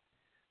about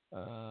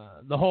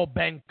the whole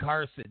Ben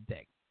Carson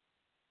thing.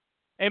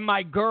 And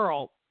my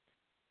girl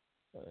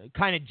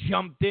kind of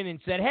jumped in and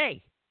said,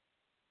 hey,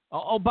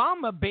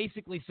 Obama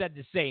basically said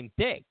the same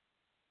thing.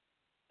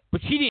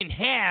 But she didn't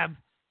have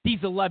these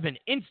 11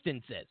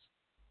 instances.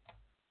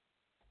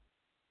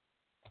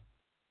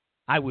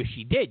 I wish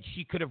she did.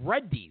 She could have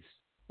read these.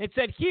 It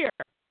said here,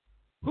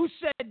 who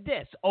said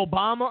this,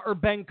 Obama or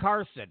Ben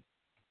Carson?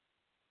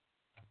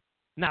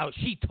 Now,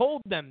 she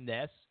told them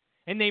this,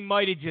 and they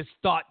might have just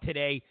thought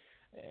today,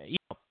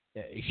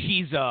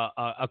 she's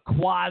a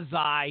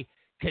quasi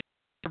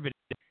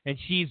and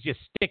she's just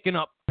sticking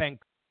up Ben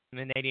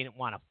Carson, and they didn't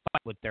want to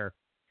fight with her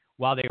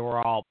while they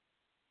were all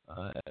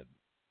in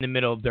the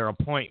middle of their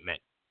appointment.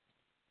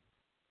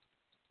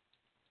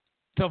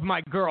 So if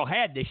my girl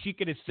had this, she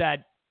could have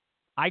said,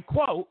 I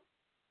quote,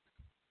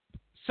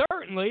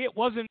 certainly it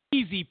wasn't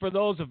easy for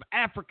those of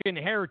African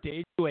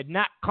heritage who had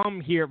not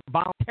come here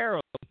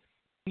voluntarily,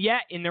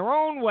 yet in their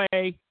own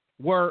way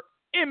were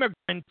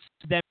immigrants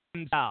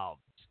themselves.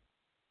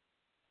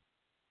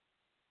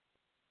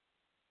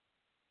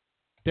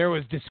 There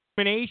was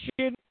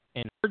discrimination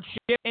and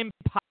hardship and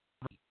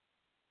poverty.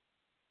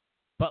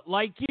 But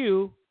like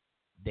you,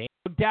 they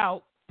no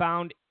doubt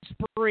found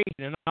inspiration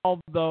in all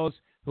of those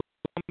who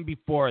come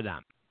before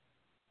them.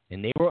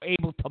 And they were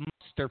able to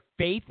muster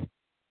faith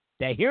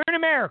that here in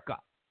America,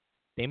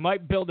 they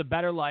might build a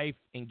better life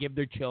and give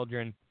their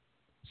children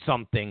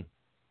something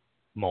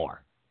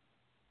more.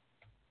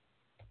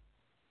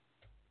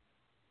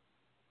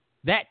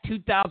 That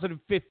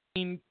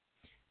 2015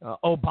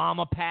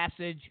 Obama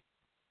passage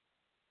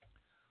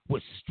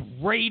was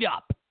straight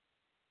up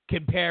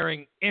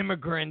comparing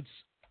immigrants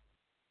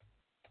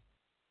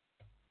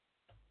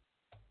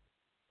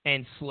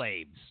and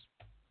slaves.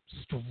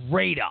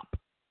 Straight up.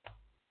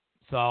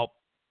 So,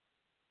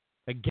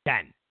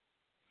 again,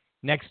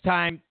 next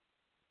time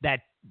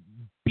that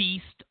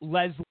beast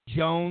Leslie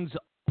Jones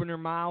opens her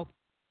mouth,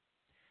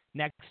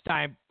 next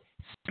time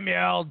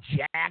Samuel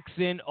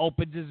Jackson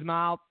opens his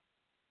mouth,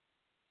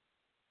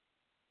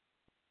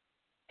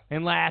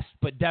 And last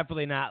but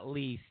definitely not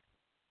least,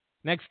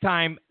 next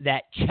time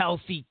that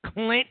Chelsea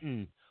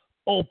Clinton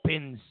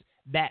opens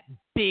that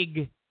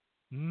big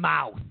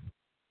mouth,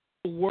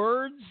 the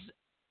words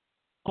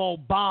of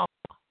Obama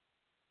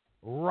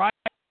right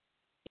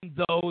in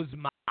those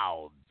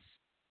mouths.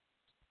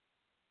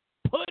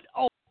 Put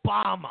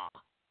Obama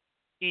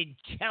in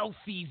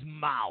Chelsea's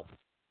mouth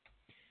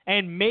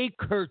and make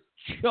her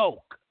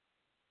choke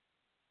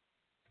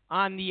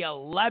on the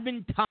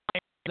 11 times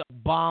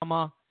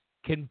Obama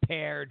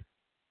compared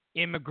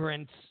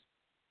immigrants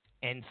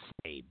and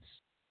slaves.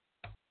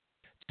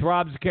 It's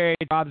Rob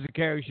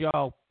Zicari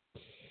Show.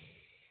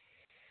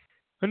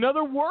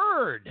 Another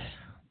word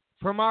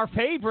from our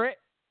favorite,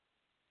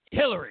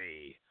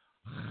 Hillary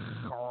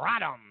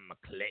Rodham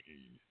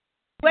Clinton.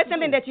 What's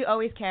something that you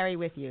always carry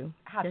with you?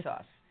 Hot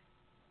sauce.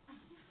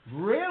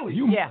 Really?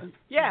 Yeah. Really?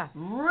 Yeah.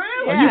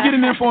 Are you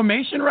getting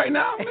information right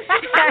now?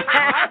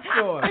 Hot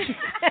sauce.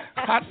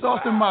 Hot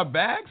sauce in my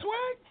bag,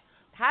 Swag?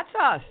 Hot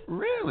sauce.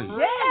 Really?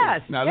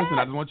 Yes. Now, yes. listen,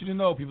 I just want you to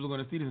know, people are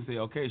going to see this and say,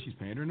 okay, she's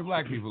pandering to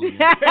black people again.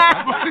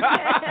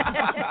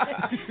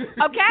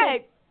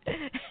 Okay.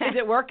 Is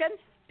it working?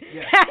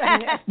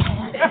 Yeah.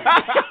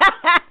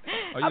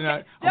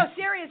 Okay. No,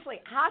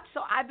 seriously, hot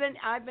sauce.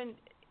 I've been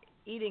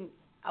eating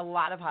a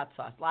lot of hot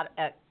sauce, a lot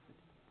of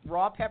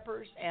raw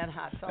peppers and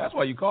hot sauce. That's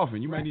why you're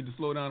coughing. You might need to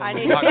slow down. I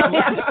need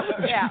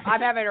yeah,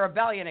 I'm having a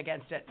rebellion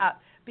against it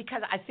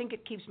because I think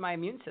it keeps my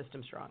immune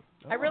system strong.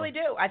 I really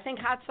do. I think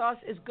hot sauce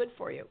is good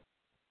for you.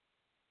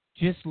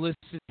 Just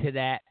listen to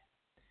that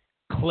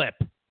clip.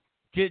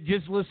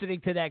 Just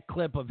listening to that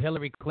clip of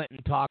Hillary Clinton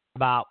talk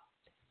about,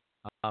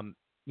 hot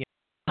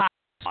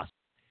sauce.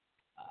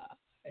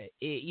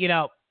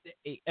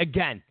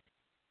 Again,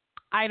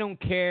 I don't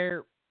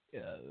care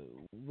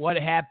what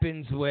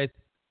happens with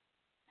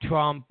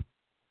Trump.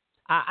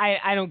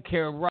 I don't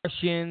care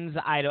Russians.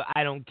 I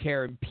don't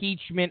care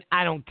impeachment.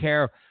 I don't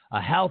care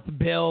a health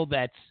bill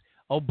that's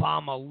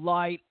Obama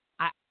light.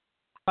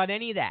 About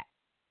any of that.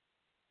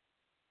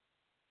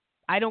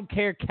 I don't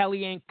care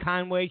Kellyanne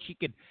Conway. She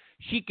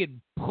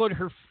could put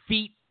her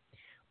feet.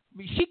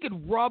 She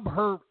could rub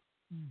her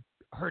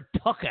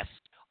tuchus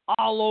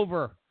all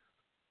over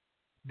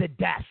the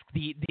desk,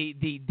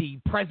 the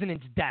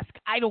president's desk.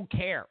 I don't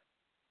care.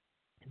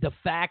 The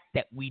fact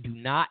that we do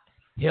not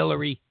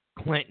Hillary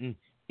Clinton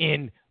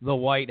in the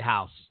White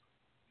House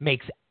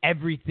makes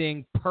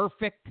everything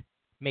perfect,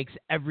 makes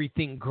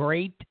everything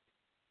great.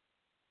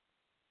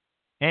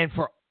 And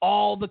for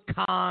all the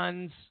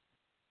cons,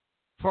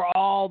 for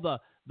all the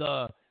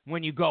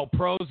when you go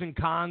pros and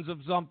cons of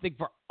something,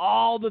 for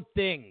all the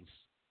things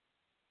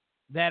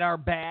that are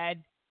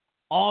bad,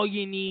 all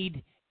you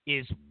need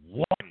is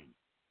one.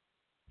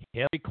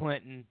 Hillary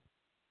Clinton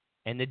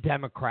and the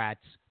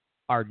Democrats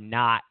are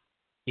not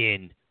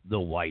in the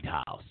White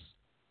House.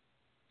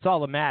 It's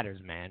all that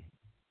matters, man.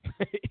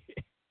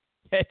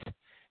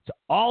 It's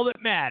all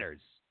that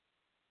matters.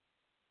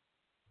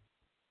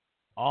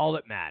 All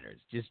that matters.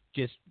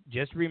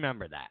 Just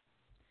remember that.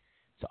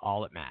 It's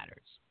all that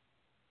matters.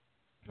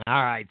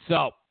 All right.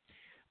 So,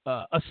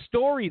 a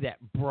story that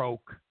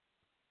broke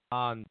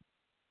on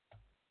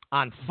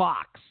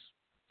Fox,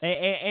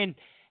 and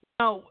you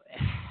know,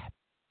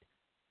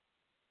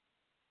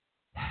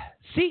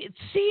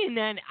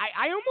 CNN.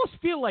 I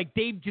almost feel like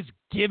they've just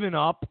given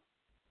up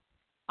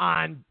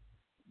on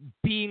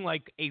being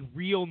like a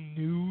real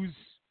news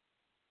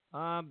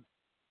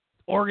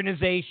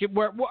organization.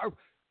 Where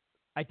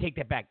I take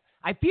that back.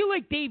 I feel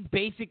like they've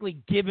basically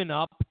given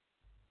up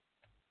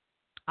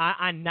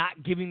on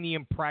not giving the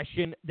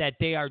impression that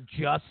they are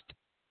just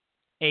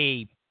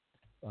a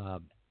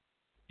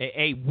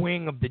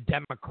wing of the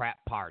Democrat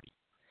Party.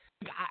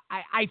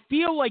 I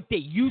feel like they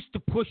used to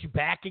push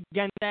back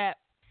against that,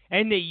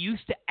 and they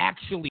used to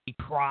actually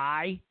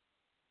try.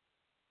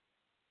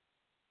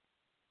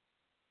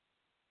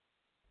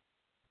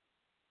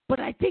 But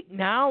I think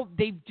now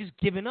they've just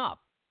given up.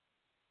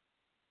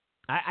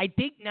 I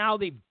think now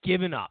they've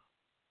given up.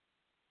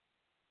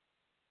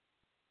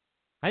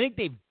 I think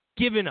they've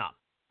given up.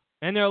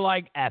 And they're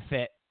like, F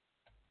it.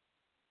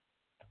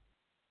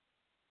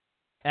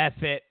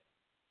 F it.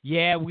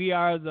 Yeah, we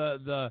are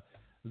the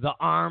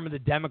arm of the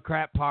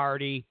Democrat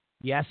Party.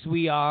 Yes,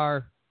 we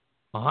are.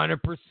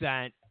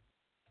 100%.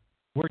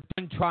 We're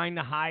done trying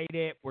to hide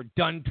it. We're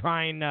done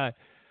trying to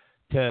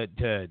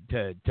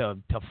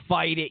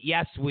fight it.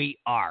 Yes, we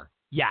are.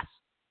 Yes.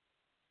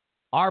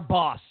 Our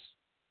boss,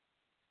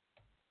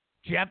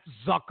 Jeff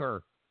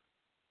Zucker,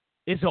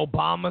 is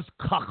Obama's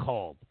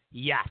cuckold.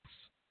 Yes.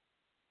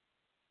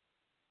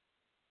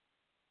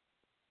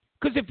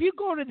 Because if you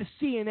go to the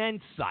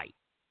CNN site,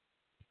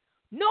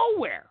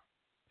 nowhere.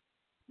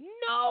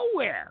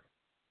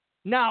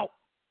 Now,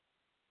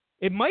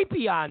 it might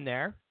be on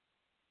there,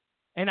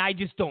 and I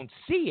just don't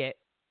see it.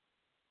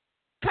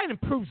 Kind of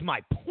proves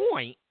my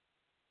point.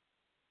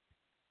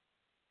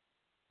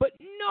 But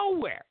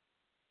nowhere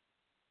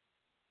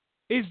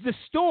is the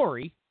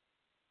story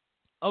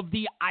of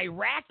the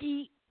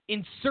Iraqi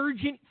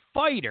insurgent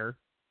fighter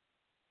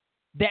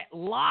that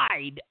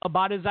lied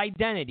about his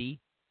identity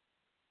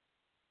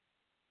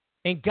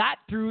and got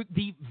through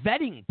the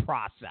vetting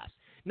process.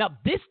 Now,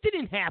 this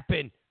didn't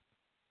happen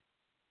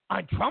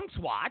on Trump's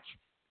watch.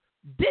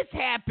 This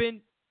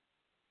happened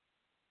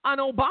on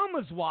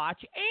Obama's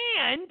watch,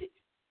 and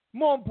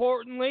more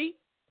importantly,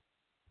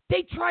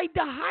 they tried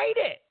to hide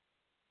it.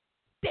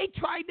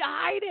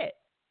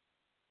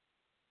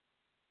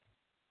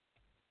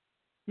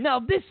 Now,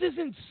 this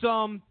isn't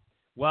some,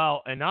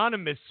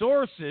 anonymous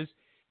sources.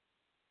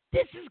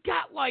 This has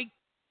got like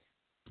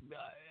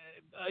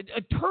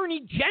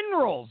attorney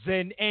generals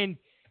and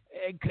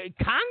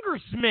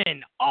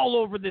congressmen all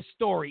over this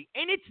story,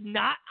 and it's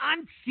not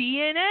on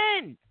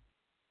CNN.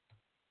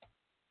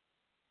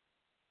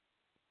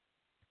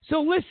 So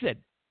listen,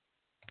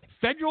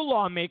 federal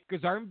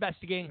lawmakers are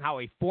investigating how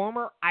a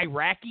former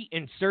Iraqi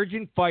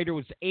insurgent fighter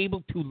was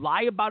able to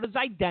lie about his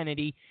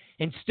identity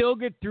and still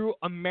get through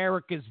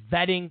America's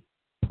vetting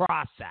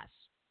process.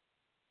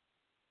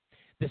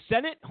 The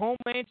Senate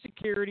Homeland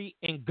Security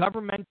and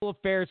Governmental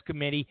Affairs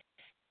Committee,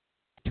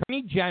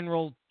 Attorney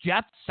General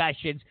Jeff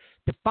Sessions,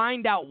 to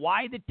find out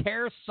why the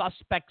terrorist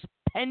suspect's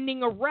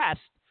pending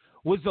arrest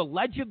was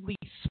allegedly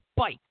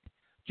spiked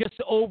just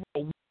over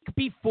a week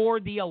before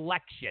the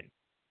election.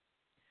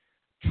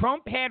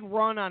 Trump had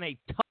run on a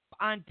tough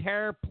on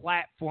terror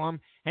platform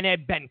and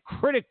had been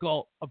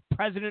critical of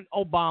President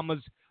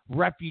Obama's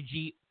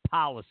refugee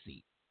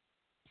policy.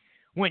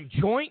 When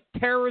Joint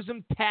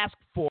Terrorism Task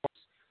Force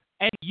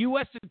and the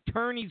U.S.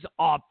 Attorney's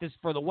Office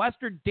for the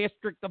Western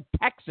District of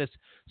Texas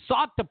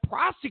sought to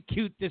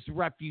prosecute this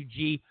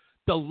refugee,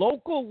 the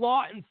local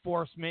law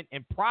enforcement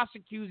and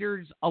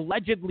prosecutors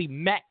allegedly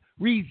met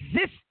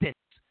resistance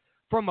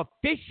from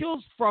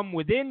officials from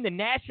within the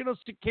National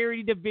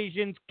Security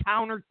Division's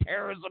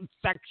counterterrorism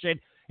section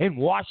in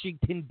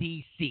Washington,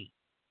 D.C.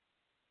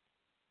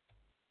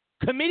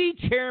 Committee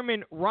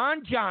Chairman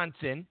Ron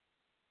Johnson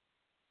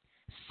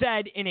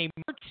said in a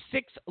March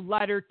 6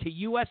 letter to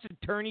U.S.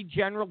 Attorney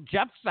General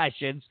Jeff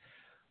Sessions,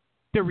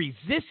 the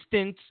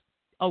resistance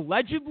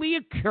allegedly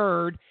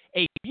occurred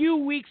a few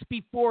weeks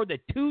before the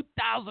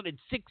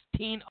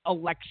 2016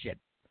 election,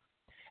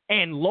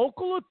 and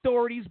local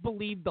authorities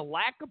believe the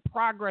lack of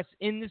progress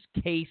in this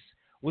case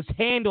was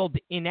handled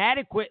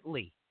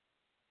inadequately.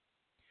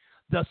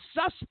 The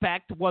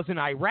suspect was an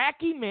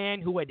Iraqi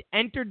man who had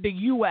entered the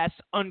U.S.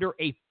 under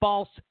a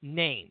false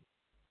name.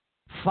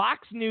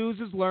 Fox News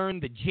has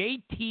learned the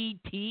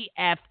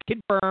JTTF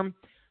confirmed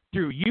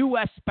through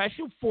U.S.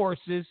 Special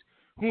Forces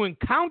who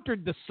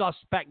encountered the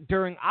suspect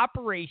during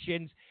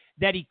operations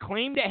that he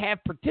claimed to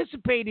have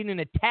participated in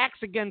attacks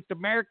against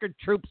American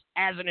troops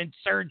as an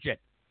insurgent.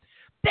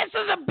 This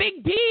is a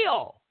big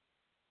deal.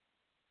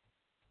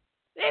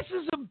 This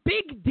is a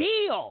big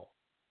deal.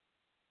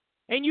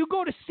 And you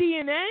go to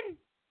CNN,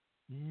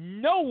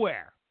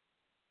 nowhere.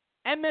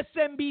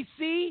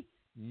 MSNBC,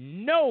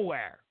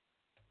 nowhere.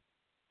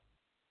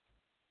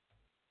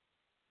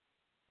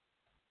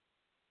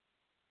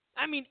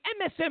 I mean,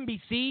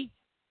 MSNBC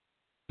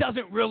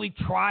doesn't really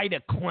try to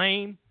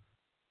claim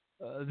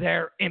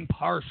they're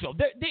impartial.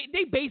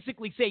 They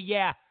basically say,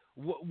 yeah,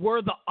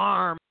 we're the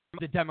arm of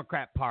the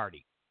Democrat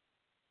Party.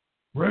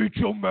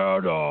 Rachel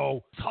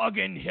Maddow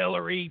hugging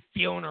Hillary,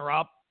 feeling her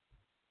up.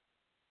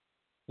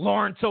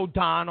 Lawrence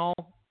O'Donnell.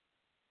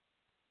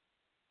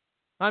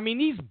 I mean,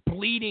 these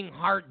bleeding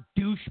heart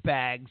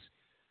douchebags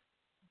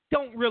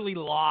don't really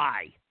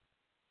lie.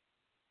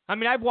 I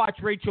mean, I've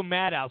watched Rachel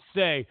Maddow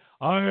say,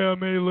 I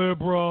am a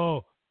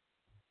liberal.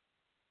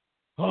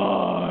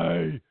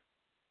 Hi.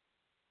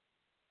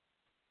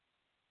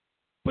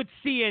 But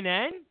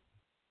CNN?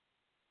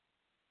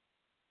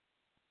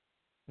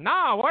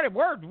 No,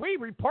 we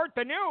report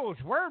the news.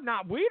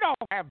 We don't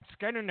have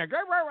skin in the game.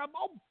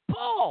 Oh,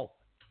 bull.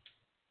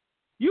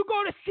 You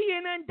go to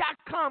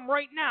CNN.com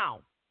right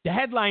now. The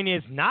headline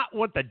is Not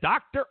What the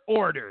Doctor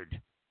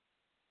Ordered.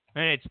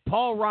 And it's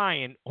Paul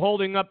Ryan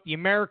holding up the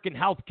American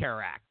Health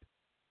Care Act.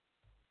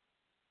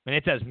 And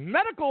it says,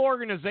 medical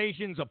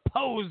organizations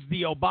oppose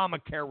the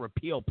Obamacare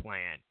repeal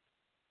plan.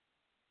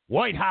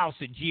 White House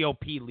and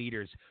GOP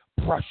leaders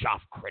brush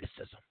off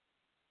criticism.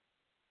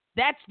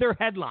 That's their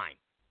headline.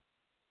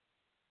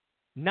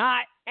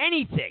 Not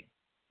anything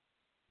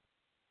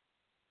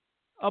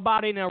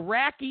about an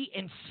Iraqi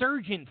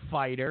insurgent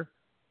fighter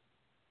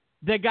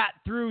that got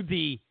through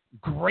the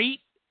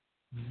great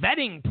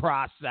vetting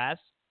process,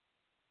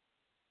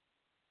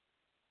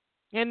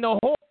 and the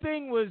whole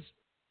thing was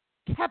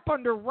kept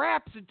under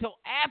wraps until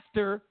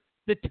after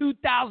the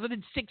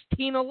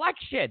 2016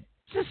 election.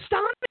 It's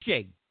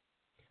astonishing.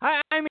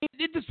 I mean,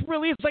 it just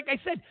really is, like I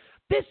said,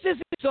 this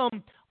isn't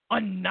some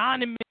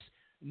anonymous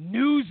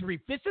news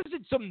brief. This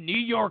isn't some New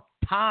York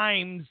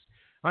Times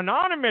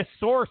anonymous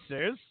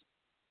sources.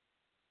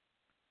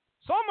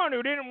 Someone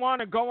who didn't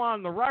want to go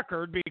on the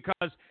record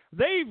because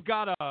they've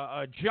got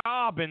a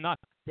job. And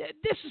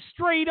this is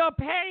straight up,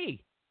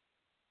 hey,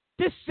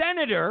 this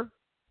senator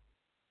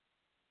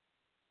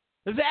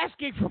is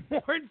asking for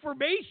more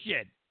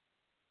information.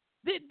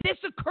 This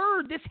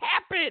occurred. This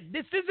happened.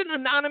 This isn't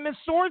anonymous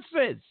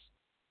sources.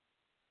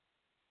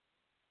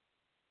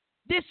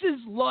 This is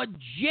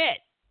legit.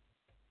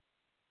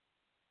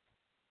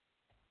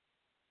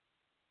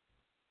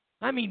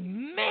 I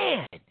mean,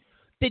 man,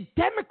 the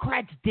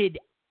Democrats did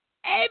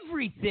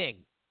everything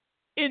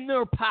in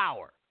their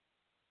power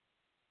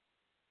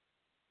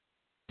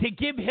to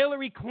give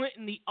Hillary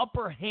Clinton the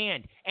upper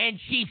hand, and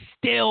she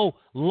still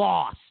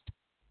lost.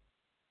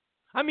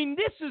 I mean,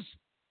 this is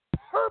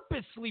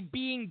purposely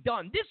being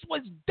done. This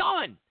was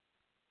done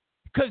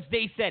because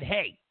they said,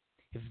 hey,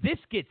 if this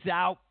gets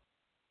out,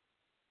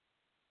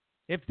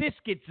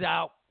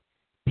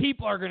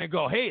 people are going to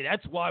go, hey,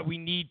 that's why we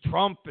need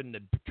Trump and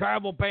the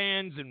travel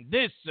bans and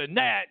this and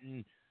that,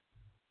 and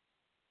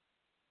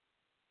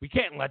we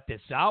can't let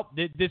this out.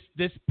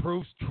 This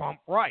proves Trump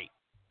right.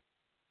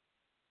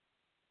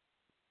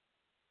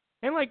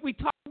 And like we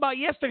talked about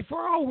yesterday, for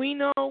all we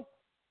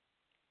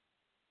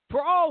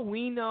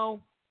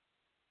know,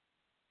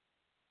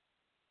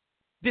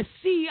 the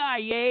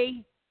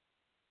CIA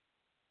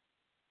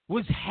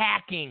was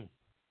hacking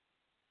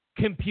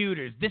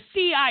computers. The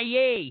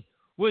CIA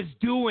was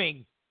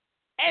doing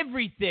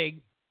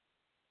everything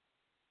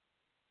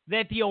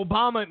that the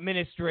Obama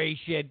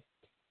administration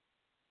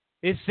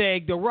is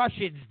saying the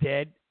Russians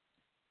did.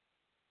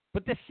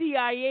 But the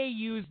CIA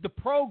used the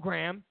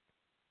program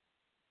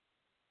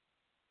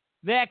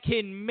that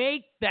can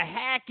make the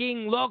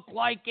hacking look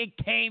like it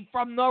came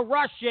from the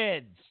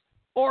Russians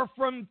or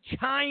from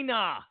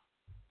China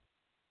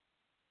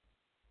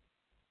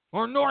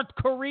or North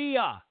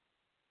Korea.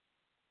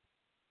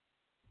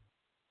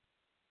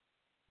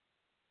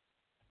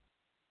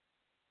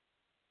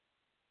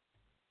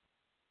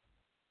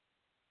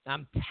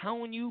 I'm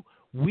telling you,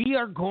 we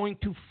are going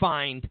to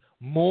find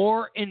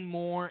more and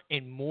more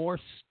and more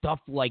stuff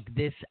like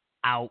this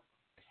out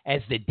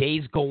as the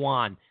days go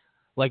on.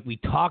 Like we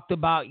talked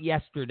about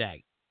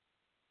yesterday.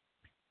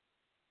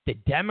 The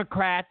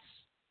Democrats,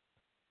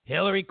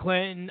 Hillary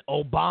Clinton,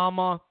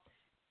 Obama,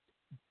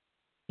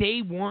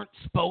 they weren't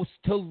supposed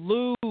to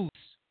lose.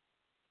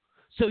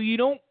 So you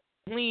don't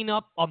clean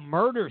up a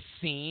murder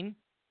scene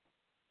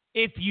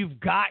if you've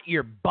got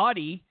your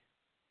buddy,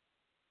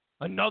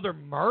 another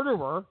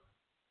murderer,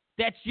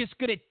 that's just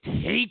going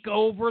to take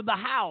over the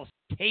house,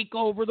 take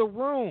over the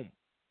room.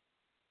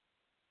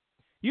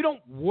 You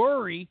don't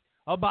worry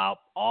about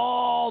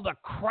all the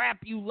crap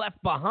you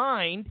left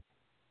behind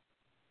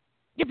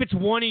if it's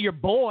one of your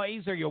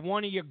boys or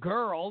one of your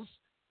girls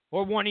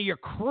or one of your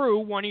crew,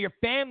 one of your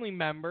family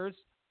members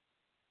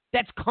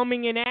that's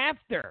coming in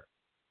after.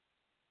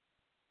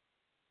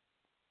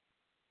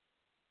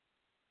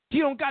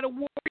 You don't got to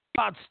worry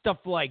about stuff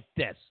like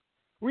this.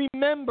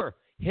 Remember,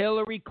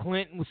 Hillary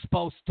Clinton was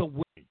supposed to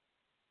win.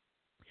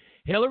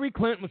 Hillary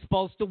Clinton was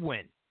supposed to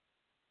win.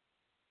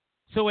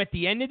 So at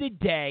the end of the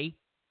day,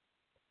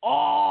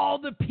 all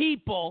the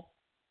people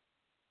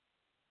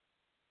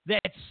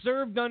that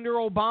served under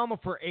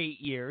Obama for 8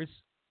 years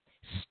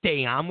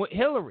stay on with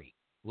Hillary.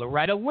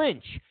 Loretta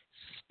Lynch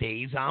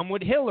stays on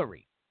with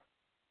Hillary.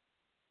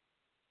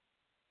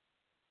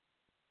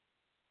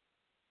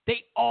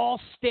 They all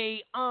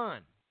stay on.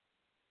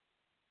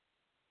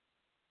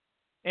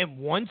 And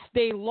once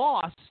they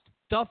lost,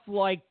 stuff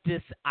like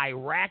this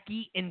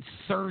Iraqi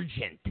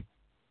insurgent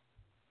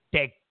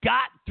that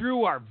got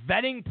through our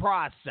vetting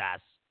process,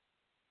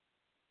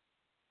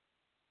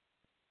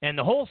 and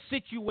the whole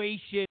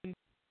situation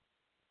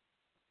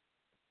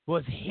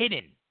was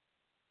hidden.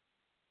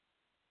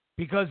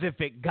 Because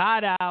if it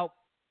got out,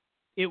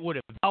 it would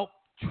have helped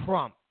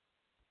Trump.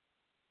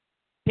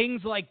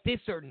 Things like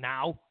this are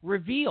now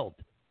revealed.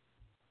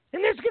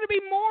 And there's going to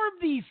be more of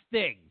these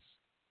things.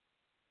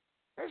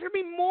 There's going to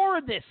be more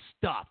of this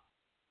stuff.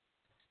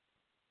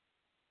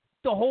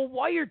 The whole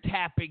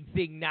wiretapping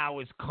thing now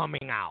is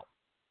coming out.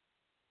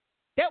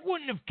 That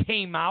wouldn't have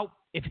came out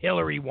if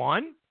Hillary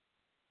won.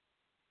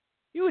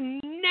 You would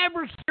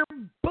never hear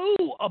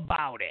boo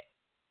about it.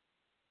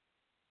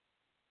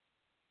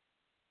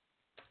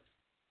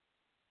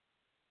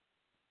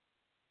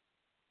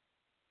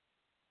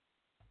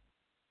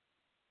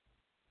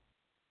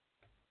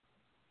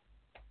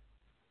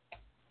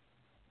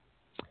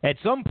 At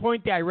some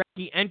point, the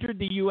Iraqi entered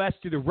the U.S.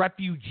 through the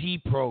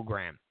refugee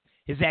program.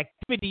 His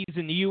activities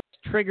in the U.S.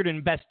 triggered an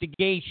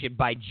investigation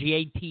by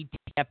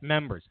GATF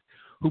members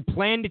who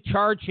planned to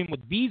charge him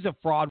with visa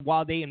fraud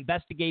while they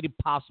investigated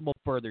possible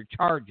further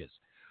charges.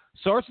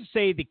 Sources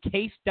say the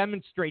case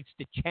demonstrates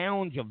the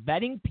challenge of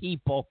vetting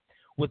people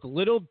with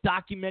little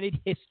documented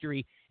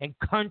history in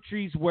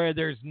countries where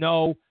there's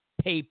no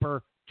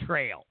paper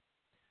trail.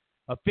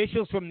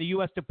 Officials from the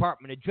U.S.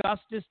 Department of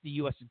Justice, the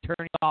U.S.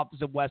 Attorney's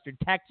Office of Western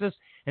Texas,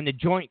 and the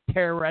Joint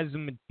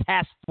Terrorism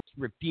Task Force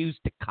refused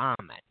to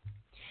comment.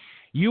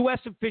 U.S.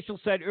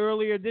 officials said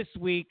earlier this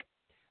week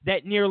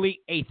that nearly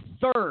a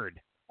third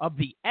of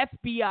the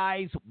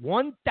FBI's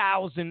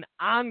 1,000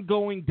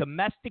 ongoing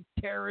domestic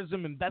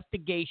terrorism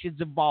investigations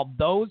involve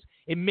those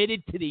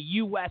admitted to the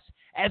U.S.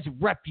 as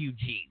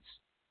refugees.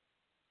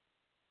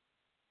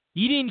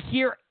 You didn't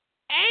hear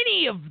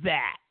any of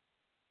that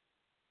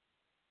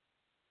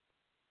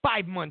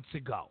 5 months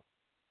ago,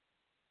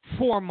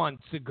 4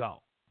 months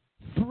ago,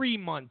 3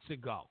 months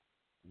ago.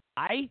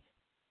 Why?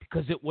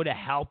 Because it would have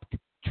helped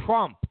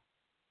Trump.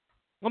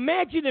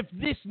 Imagine if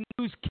this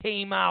news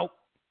came out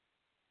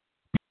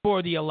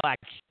before the election.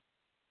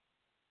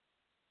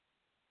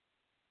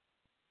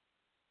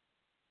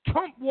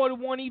 Trump would have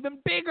won even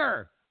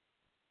bigger.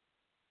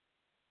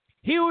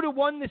 He would have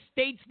won the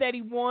states that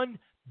he won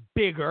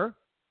bigger,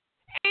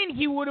 and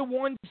he would have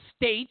won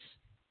states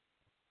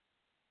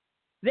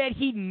that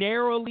he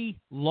narrowly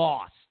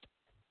lost.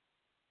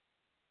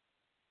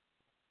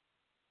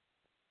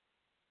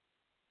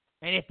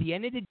 And at the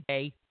end of the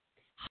day,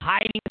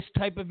 hiding this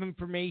type of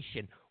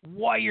information,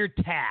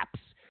 wiretaps,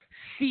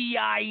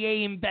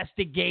 CIA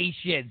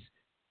investigations,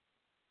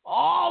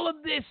 all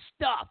of this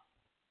stuff,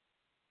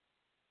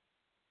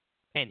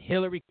 and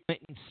Hillary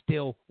Clinton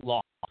still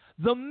lost.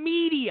 The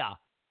media,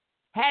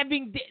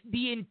 having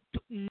the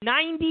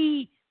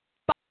 95%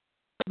 of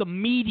the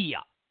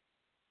media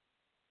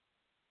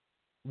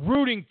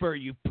rooting for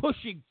you,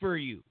 pushing for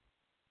you,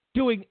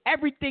 doing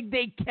everything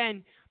they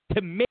can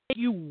to make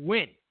you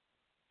win,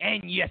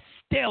 and you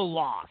still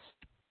lost.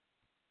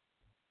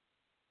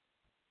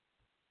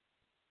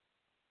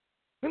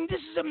 And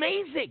this is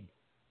amazing.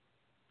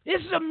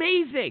 This is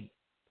amazing.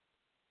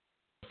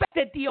 The fact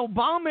that the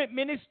Obama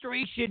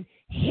administration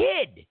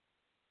hid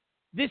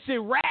this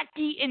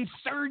Iraqi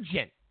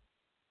insurgent.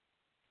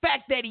 The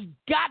fact that he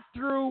got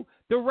through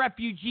the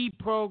refugee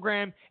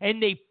program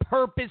and they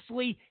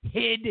purposely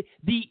hid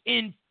the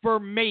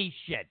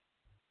information.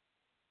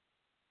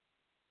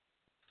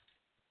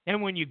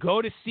 And when you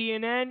go to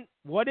CNN,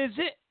 what is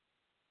it?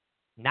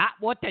 Not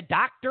what the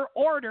doctor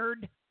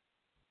ordered.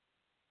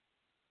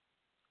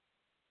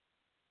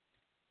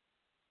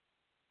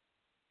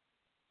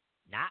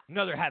 Not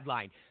another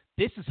headline.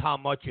 This is how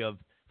much of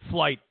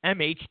flight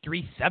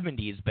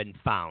MH370 has been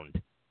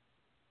found.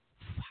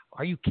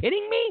 Are you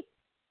kidding me?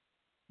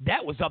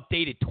 That was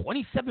updated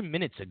 27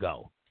 minutes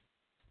ago.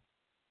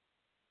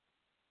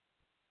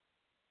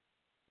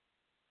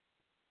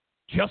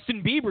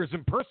 Justin Bieber's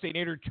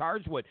impersonator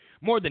charged with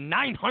more than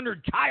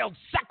 900 child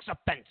sex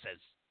offenses.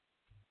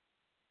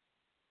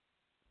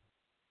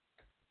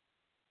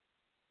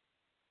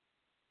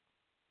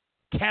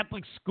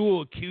 Catholic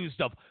school accused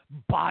of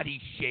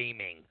body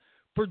shaming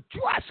for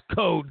dress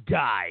code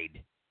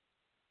guide.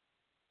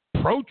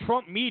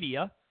 Pro-Trump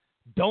media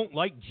don't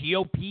like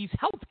GOP's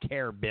health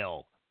care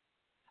bill.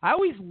 I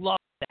always love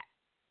that.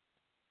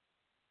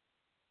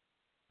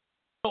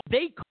 So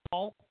they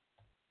call,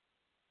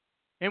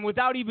 and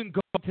without even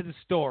going to the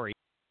story,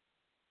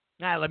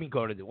 let me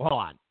go to the, hold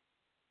on.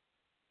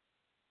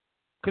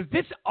 Because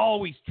this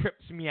always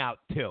trips me out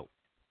too.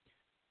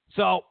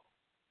 So,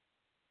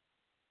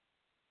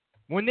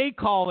 when they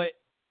call it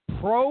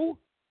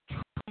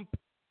pro-Trump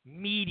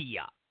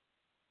media,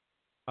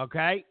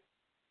 okay?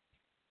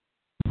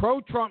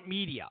 Pro-Trump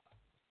media,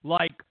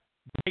 like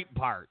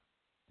Breitbart,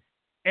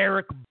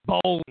 Eric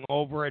Bolling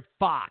over at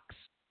Fox.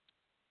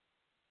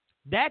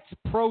 That's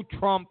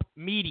pro-Trump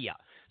media.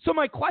 So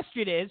my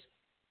question is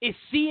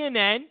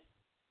CNN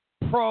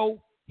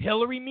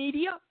pro-Hillary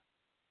media?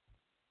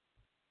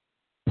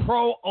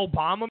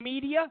 Pro-Obama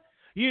media?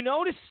 You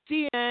notice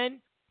CNN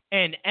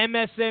and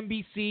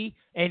MSNBC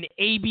and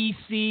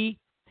ABC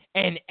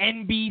and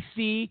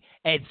NBC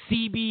and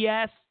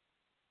CBS,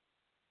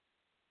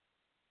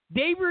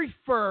 they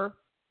refer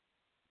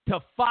to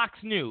Fox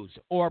News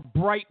or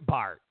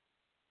Breitbart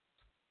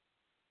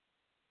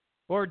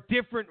or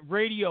different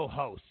radio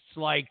hosts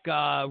like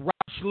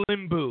Rush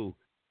Limbaugh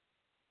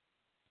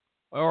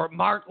or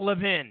Mark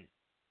Levin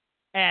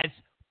as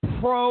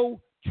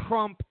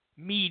pro-Trump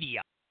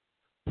media,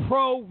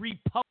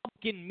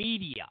 pro-Republican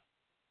media.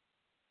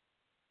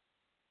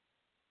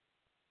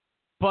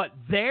 But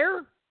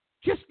they're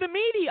just the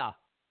media.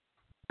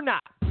 They're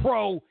not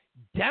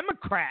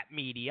pro-Democrat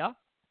media.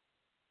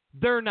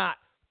 They're not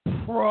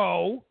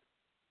pro-Hillary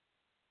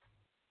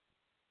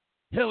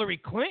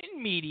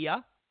Clinton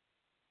media.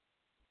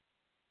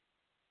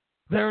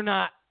 They're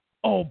not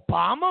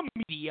Obama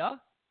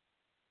media.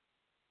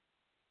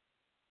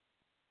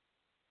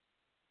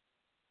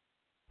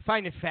 I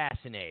find it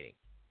fascinating.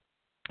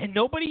 And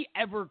nobody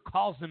ever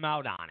calls them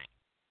out on it.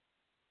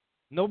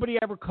 Nobody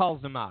ever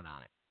calls them out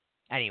on it.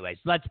 Anyways,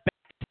 let's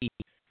back to the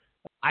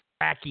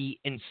Iraqi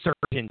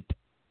insurgent.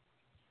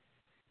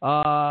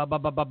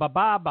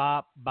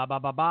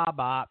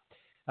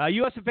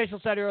 U.S.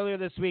 officials said earlier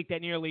this week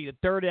that nearly a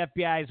third of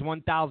FBI's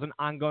 1,000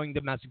 ongoing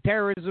domestic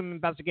terrorism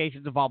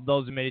investigations involve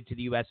those admitted to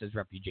the U.S. as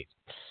refugees.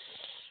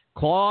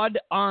 Claude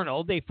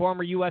Arnold, a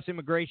former U.S.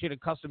 Immigration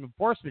and Customs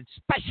Enforcement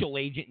special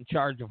agent in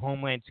charge of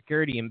Homeland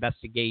Security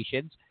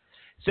investigations,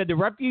 said the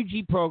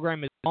refugee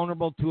program is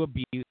vulnerable to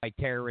abuse by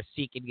terrorists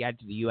seeking to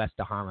enter the U.S.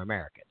 to harm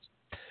Americans.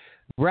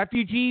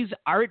 Refugees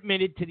are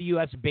admitted to the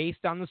U.S.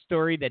 based on the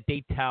story that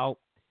they tell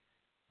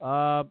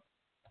the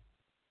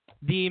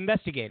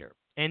investigator,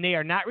 and they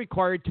are not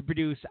required to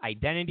produce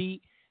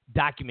identity,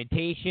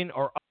 documentation,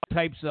 or other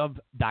types of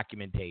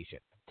documentation.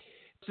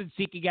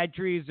 Seeking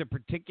entry is a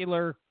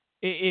particular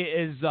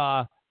he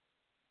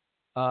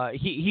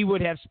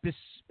would have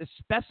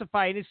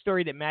specified his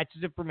story that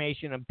matches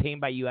information obtained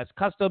by U.S.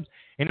 Customs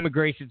and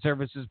Immigration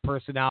Services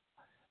personnel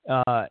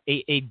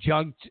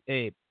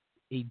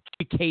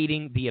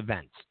adjudicating the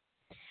events.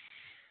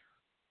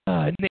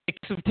 In the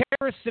case of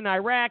terrorists in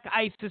Iraq,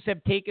 ISIS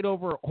have taken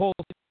over whole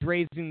cities,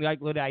 raising the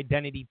likelihood of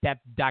identity theft,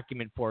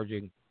 document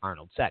forging,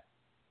 Arnold said.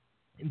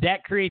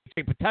 That creates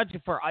a potential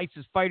for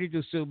ISIS fighters to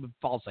assume a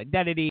false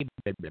identity.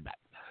 Blah, blah,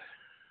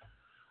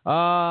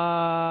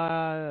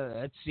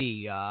 blah. Let's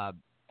see.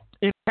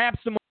 In perhaps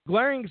the most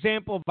glaring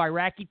example of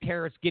Iraqi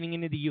terrorists getting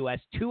into the U.S.,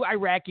 2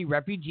 Iraqi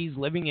refugees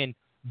living in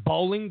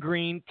Bowling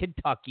Green,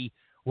 Kentucky,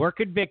 were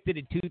convicted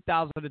in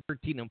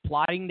 2013 of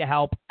plotting to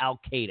help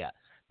al-Qaeda.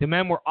 The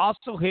men were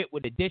also hit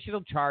with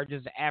additional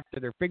charges after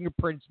their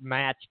fingerprints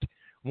matched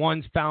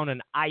ones found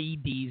on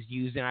IEDs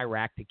used in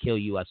Iraq to kill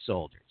U.S.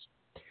 soldiers.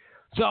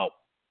 So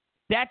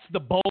that's the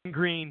Bowling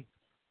Green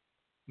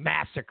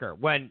massacre.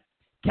 When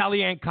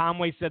Kellyanne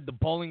Conway said the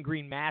Bowling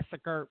Green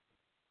massacre,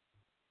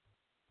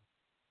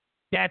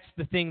 that's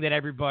the thing that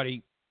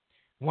everybody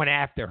went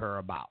after her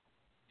about,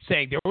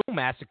 saying there was no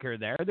massacre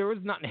there. There was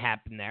nothing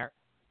happened there.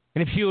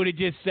 And if she would have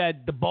just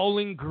said the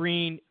Bowling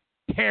Green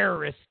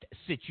terrorist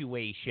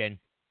situation,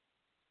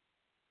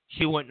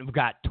 she wouldn't have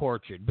got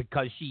tortured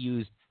because she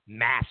used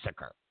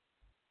massacre.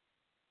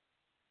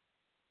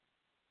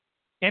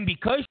 And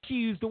because she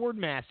used the word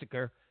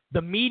massacre,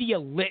 the media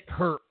lit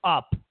her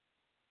up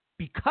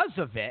because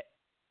of it.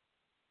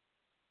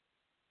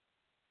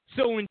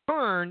 So in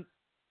turn,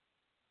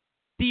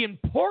 the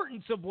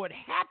importance of what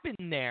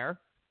happened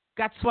there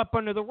got swept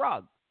under the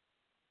rug.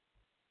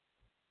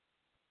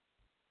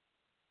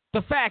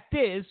 The fact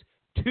is,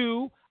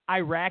 2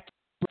 Iraqi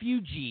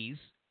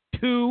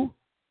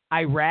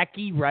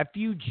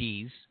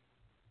refugees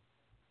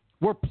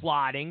were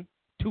plotting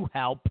to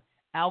help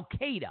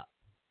al-Qaeda.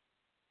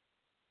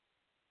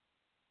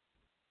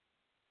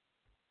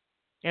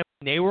 And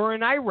when they were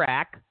in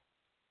Iraq,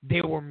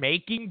 they were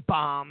making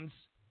bombs,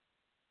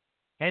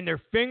 and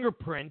their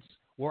fingerprints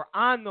were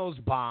on those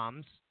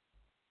bombs,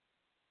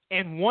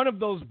 and one of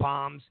those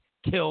bombs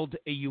killed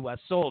a U.S.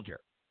 soldier.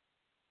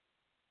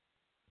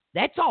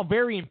 That's all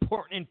very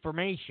important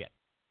information.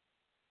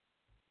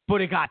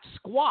 But it got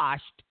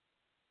squashed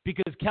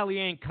because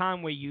Kellyanne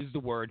Conway used the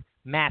word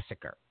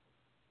massacre.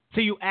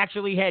 So you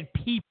actually had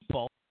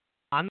people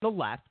on the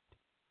left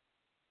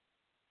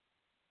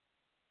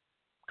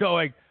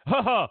going,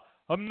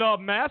 I'm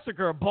not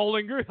massacre, I'm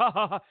Bowling Green.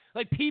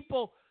 Like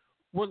people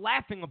were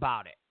laughing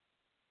about it.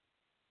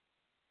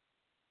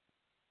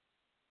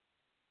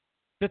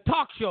 The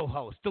talk show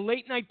hosts, the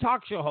late night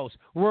talk show hosts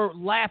were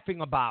laughing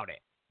about it.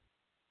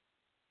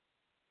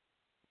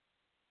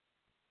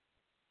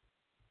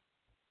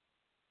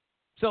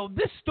 So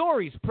this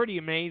story is pretty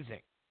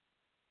amazing.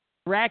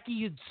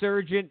 Iraqi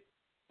insurgent,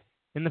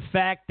 and the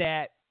fact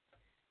that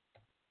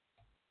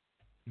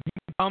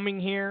him coming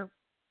here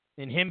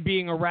and him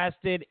being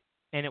arrested,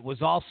 and it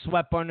was all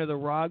swept under the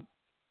rug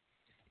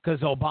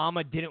because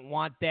Obama didn't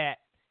want that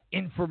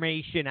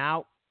information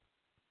out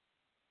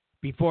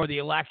before the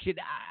election.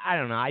 I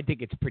don't know. I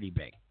think it's pretty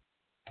big.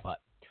 But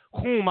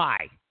who am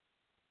I?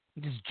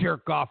 Just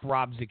jerk off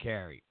Rob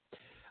Zicari.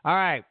 All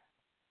right.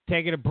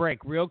 Taking a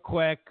break real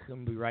quick. I'll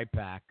be right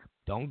back.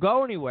 Don't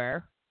go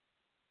anywhere.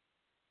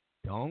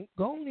 Don't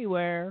go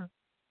anywhere.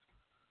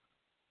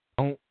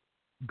 Don't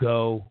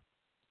go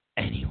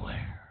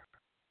anywhere.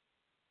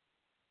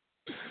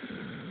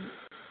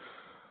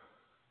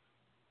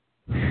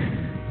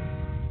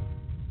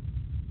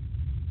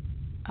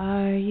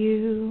 Are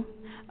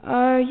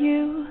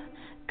you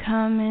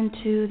coming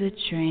to the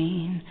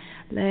train,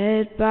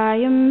 led by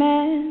a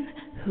man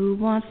who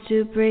wants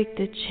to break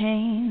the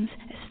chains?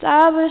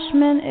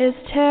 Establishment is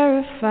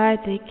terrified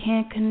they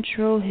can't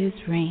control his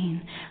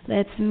reign.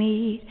 Let's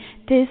meet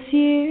this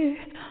year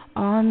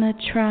on the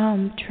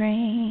tram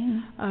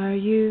train. Are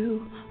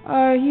you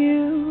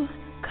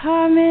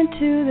coming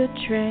to the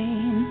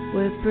train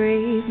where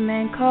brave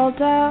men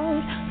called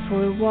out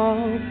for a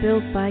wall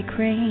built by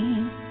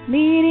crane?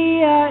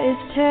 Media is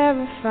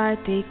terrified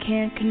they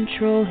can't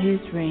control his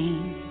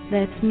reign.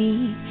 Let's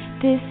meet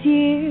this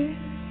year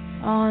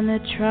on the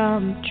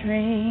tram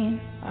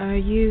train. Are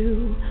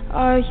you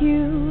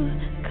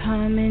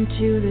coming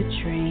to the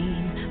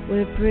train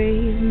where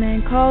brave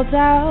men called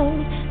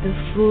out the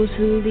fools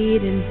who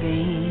lead in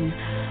vain?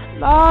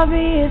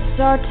 Lobbyists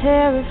are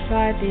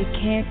terrified they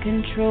can't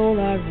control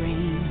our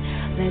reign.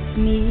 Let's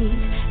meet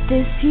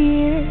this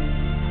year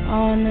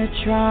on the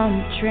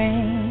tram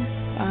train.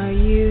 Are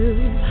you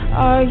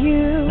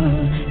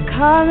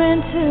coming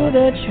to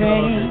the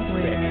train?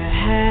 Wear a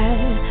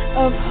hat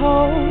of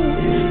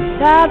hope,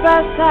 side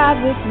by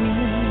side with me.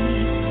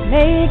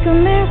 Make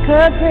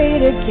America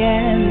great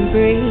again,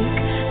 break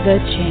the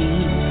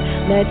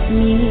chains. Let's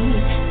meet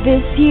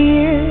this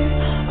year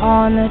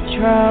on the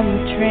tram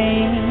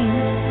train.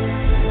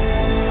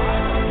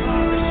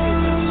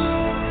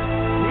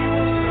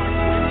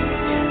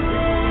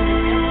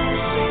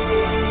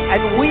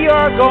 And we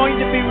are going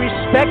to be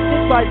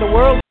respected by the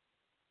world.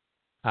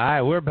 All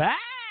right, we're back.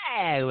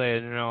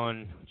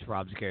 It's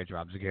Rob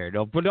Zicari.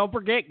 Don't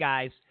forget,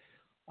 guys,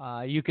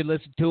 you can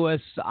listen to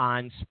us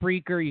on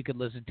Spreaker. You can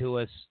listen to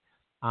us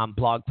on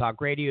Blog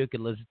Talk Radio. You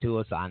can listen to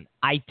us on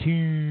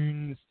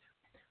iTunes.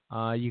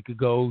 You could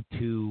go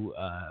to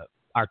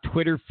our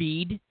Twitter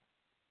feed.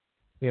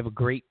 We have a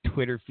great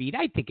Twitter feed.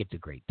 I think it's a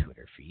great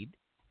Twitter feed.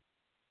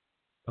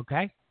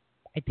 Okay?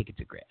 I think it's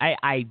a great.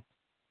 I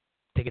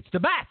think it's the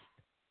best.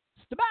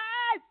 It's the best.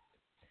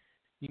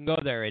 You can go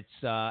there. It's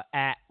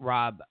at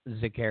Rob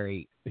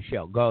Zicari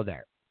Show. Go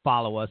there.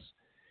 Follow us,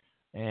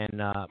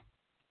 and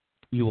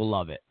you will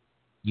love it.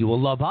 You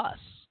will love us.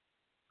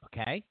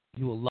 Okay?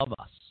 You will love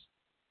us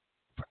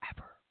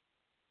forever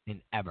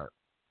and ever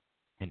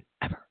and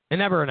ever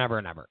and ever and ever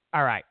and ever.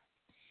 All right.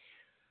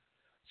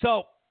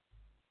 So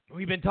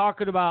we've been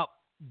talking about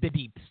the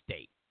deep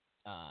state.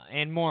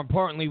 And more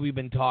importantly, we've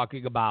been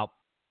talking about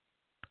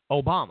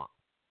Obama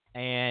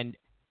and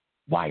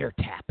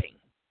wiretapping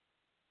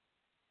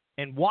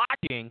and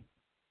watching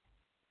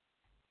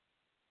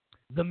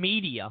the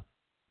media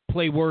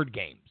play word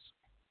games.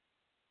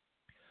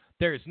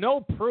 There's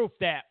no proof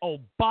that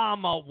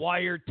Obama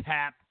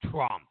wiretapped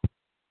Trump.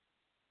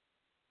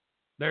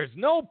 There's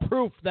no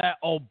proof that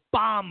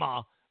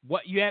Obama,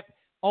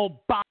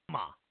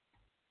 Obama.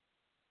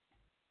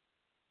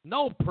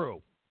 No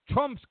proof.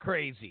 Trump's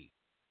crazy.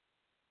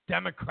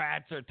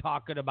 Democrats are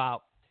talking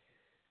about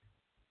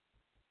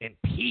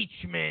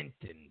impeachment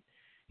and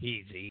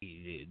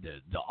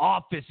the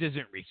office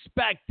isn't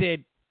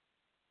respected.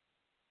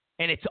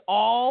 And it's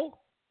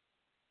all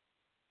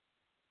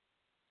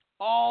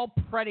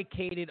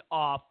predicated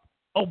off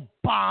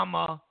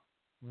Obama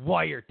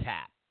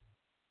wiretap.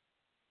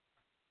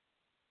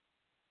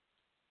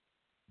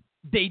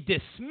 They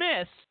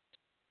dismissed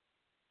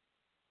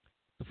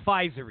the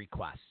FISA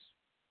requests.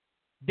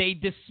 They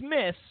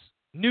dismiss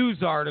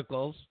news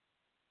articles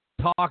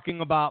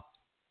talking about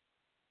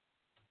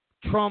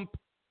Trump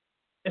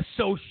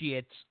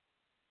associates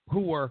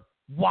who were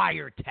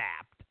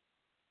wiretapped.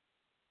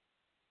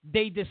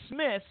 They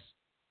dismiss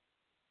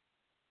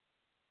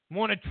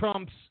one of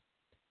Trump's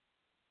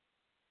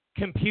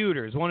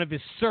computers, one of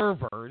his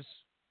servers,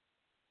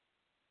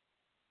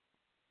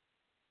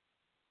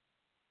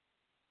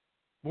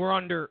 were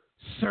under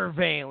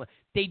surveillance.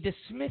 They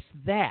dismiss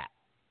that.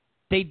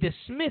 They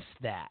dismiss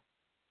that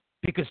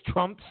because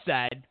Trump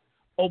said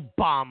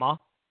Obama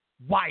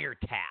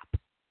wiretap.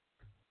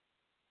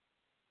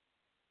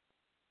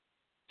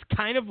 It's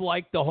kind of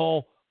like the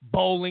whole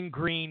Bowling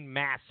Green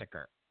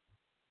massacre.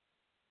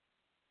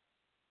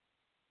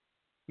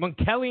 When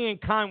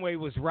Kellyanne Conway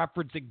was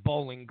referencing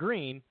Bowling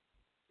Green,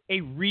 a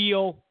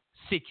real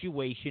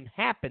situation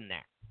happened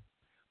there.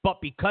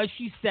 But because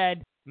she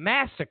said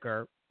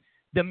massacre,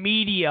 the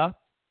media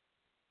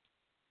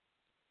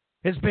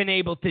has been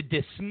able to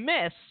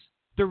dismiss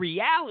the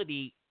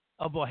reality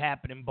of what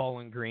happened in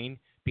Bowling Green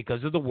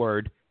because of the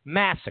word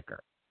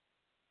massacre.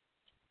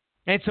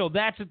 And so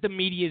that's what the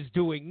media is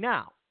doing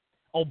now.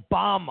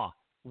 Obama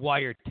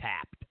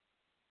wiretapped.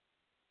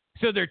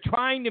 So they're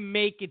trying to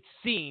make it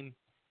seem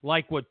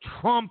like what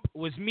Trump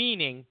was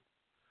meaning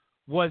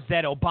was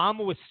that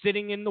Obama was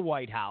sitting in the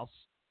White House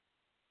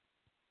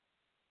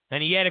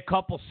and he had a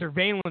couple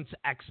surveillance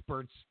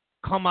experts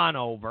come on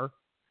over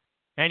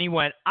and he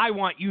went, I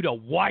want you to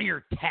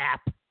wiretap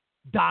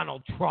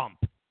Donald Trump,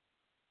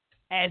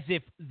 as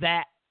if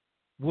that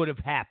would have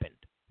happened.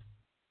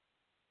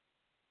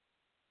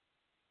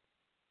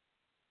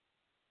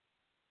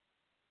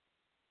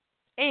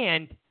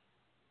 And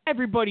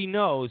everybody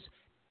knows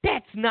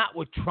that's not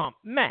what Trump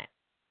meant.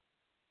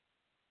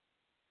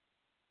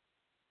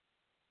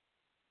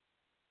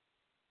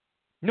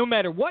 No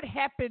matter what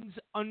happens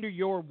under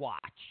your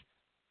watch,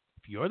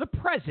 if you're the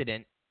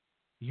president,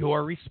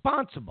 you're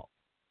responsible.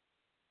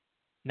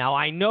 Now,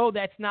 I know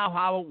that's not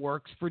how it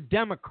works for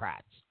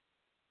Democrats,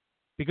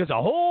 because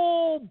a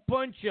whole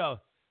bunch of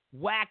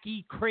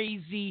wacky,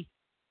 crazy,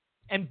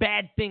 and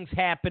bad things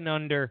happen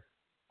under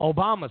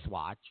Obama's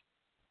watch.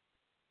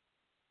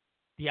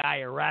 The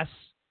IRS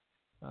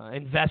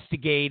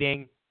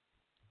investigating,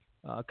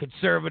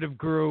 conservative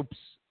groups,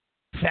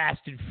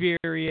 Fast and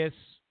Furious.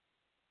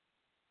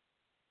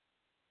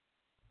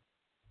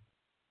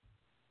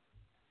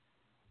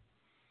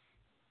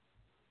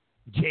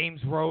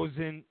 James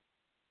Rosen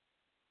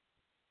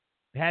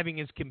having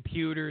his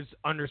computers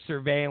under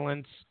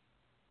surveillance.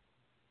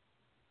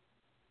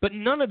 But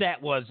none of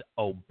that was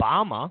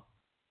Obama.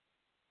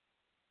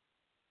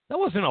 That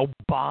wasn't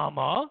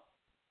Obama.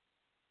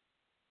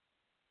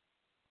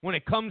 When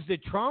it comes to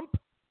Trump,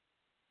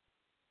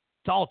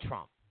 it's all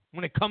Trump.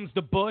 When it comes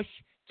to Bush,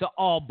 it's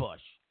all Bush.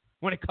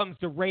 When it comes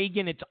to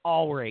Reagan, it's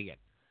all Reagan.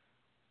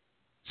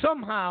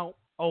 Somehow,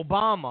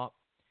 Obama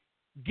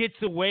gets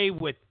away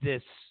with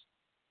this.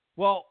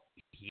 Well,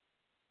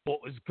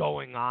 what was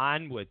going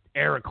on with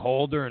Eric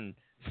Holder and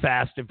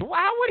Fast and Furious?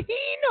 How would he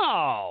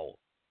know?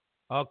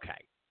 Okay.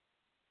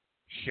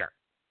 Sure.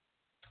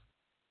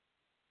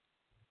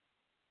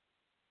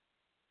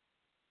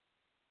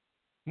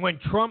 When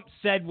Trump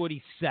said what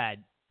he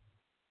said,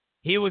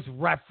 he was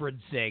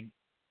referencing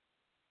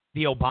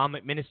the Obama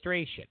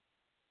administration.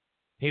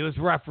 He was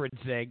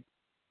referencing,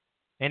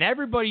 and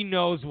everybody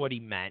knows what he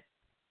meant,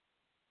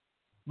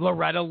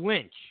 Loretta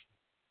Lynch.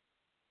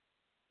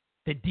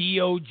 the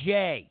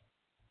DOJ.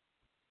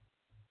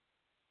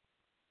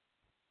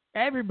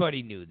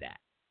 Everybody knew that.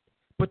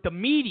 But the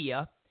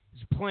media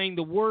is playing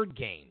the word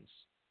games.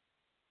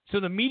 So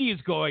the media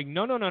is going,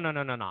 no.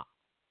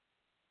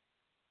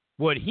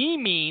 What he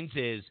means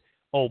is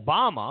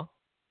Obama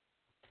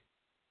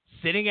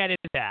sitting at his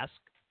desk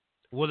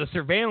with a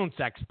surveillance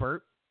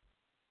expert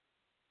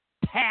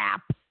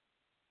tap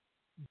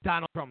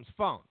Donald Trump's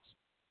phones.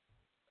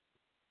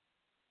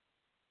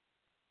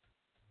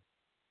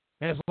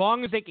 And as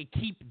long as they can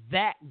keep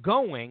that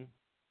going,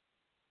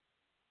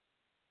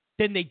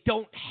 then they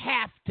don't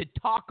have to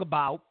talk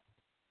about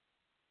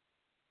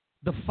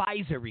the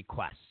FISA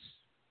requests.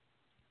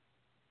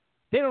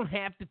 They don't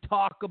have to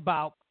talk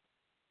about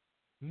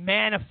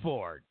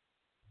Manafort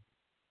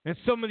and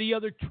some of the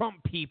other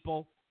Trump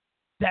people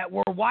that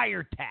were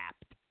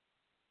wiretapped,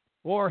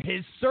 or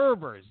his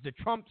servers, the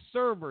Trump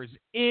servers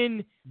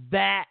in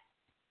that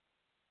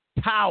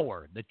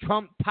tower, the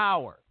Trump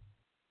Tower,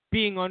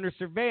 being under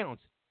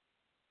surveillance.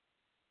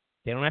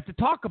 They don't have to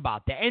talk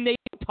about that, and they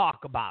don't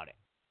talk about it.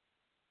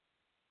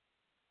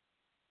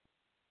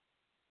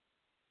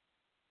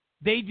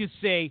 They just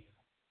say,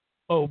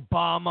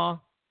 Obama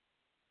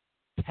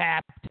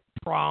tapped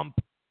Trump.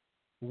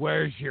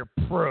 Where's your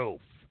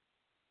proof?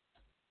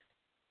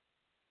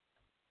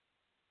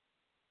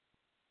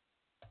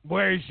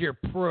 Where's your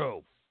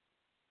proof?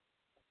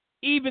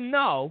 Even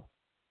though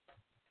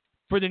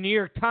for the New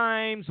York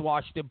Times,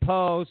 Washington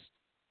Post,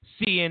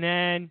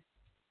 CNN,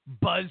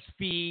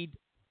 BuzzFeed,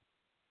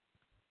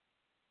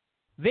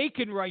 they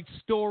can write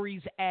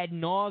stories ad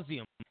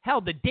nauseum.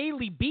 Hell, the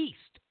Daily Beast.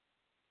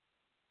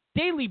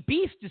 Daily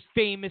Beast is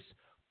famous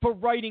for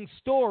writing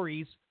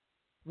stories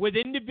with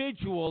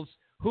individuals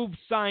who've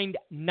signed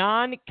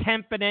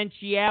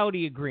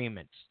non-confidentiality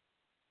agreements,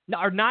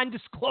 or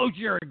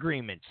non-disclosure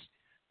agreements,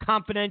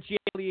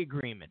 confidentiality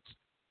agreements.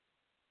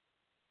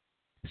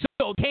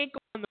 So they can't go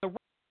on the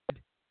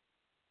road,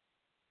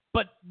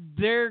 but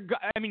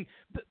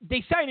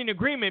they sign an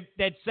agreement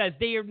that says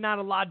they are not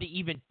allowed to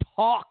even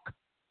talk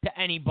to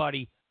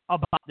anybody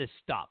about this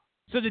stuff.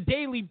 So the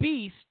Daily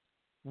Beast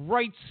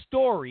writes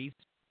stories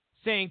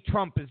saying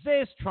Trump is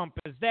this, Trump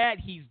is that,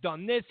 he's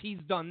done this, he's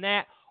done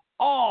that,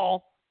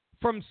 all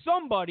from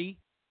somebody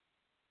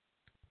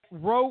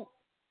wrote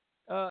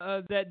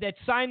that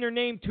signed their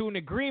name to an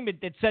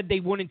agreement that said they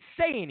wouldn't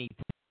say anything.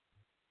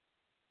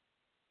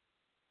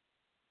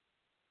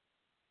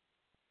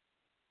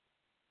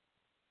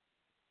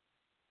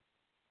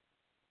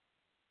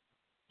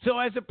 So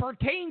as it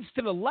pertains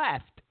to the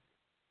left,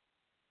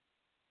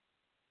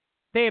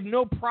 they have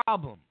no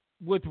problem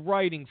with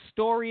writing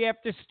story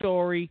after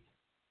story.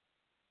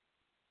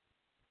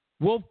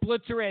 Wolf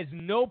Blitzer has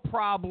no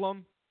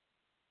problem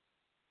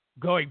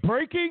going,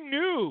 breaking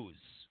news.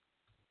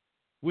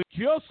 We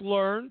just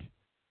learned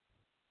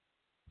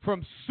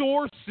from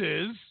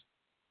sources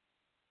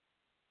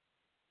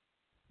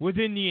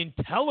within the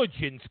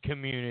intelligence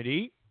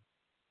community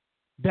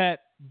that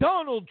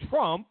Donald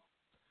Trump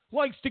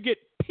likes to get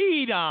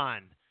peed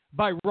on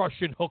by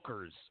Russian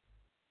hookers.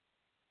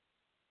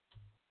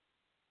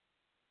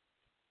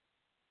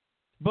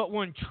 But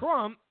when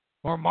Trump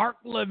or Mark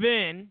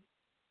Levin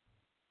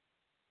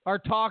are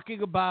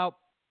talking about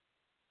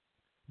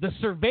the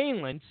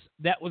surveillance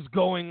that was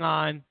going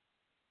on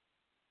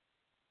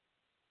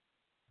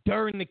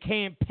during the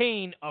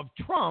campaign of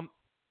Trump,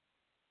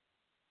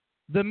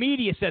 the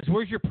media says,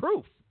 where's your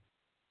proof?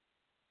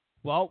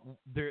 Well,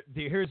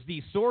 here's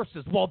these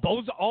sources. Well,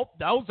 those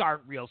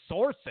aren't real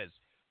sources.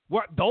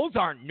 Those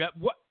aren't.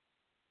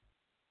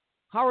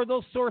 How are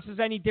those sources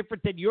any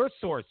different than your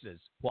sources?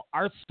 Well,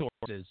 our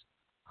sources,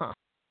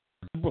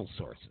 liberal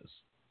sources.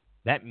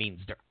 That means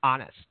they're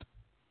honest.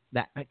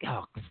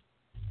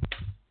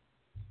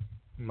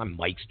 My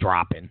mic's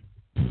dropping.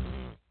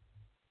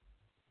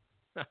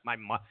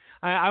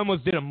 I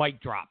almost did a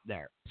mic drop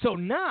there. So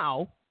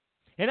now,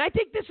 and I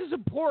think this is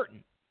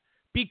important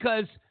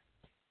because,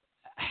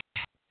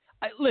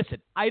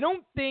 listen, I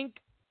don't think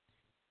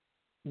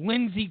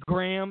Lindsey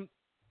Graham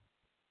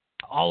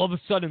all of a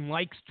sudden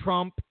likes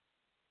Trump.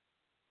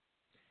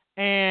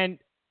 And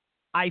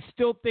I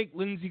still think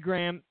Lindsey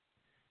Graham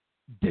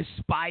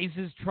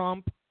despises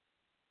Trump.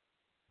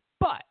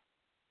 But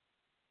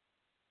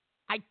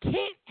I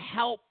can't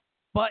help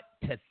but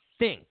to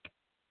think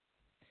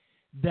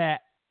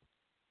that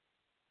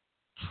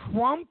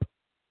Trump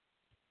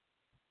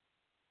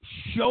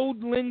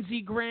showed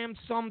Lindsey Graham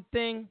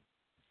something.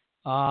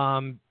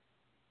 I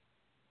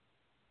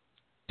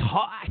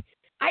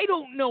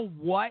don't know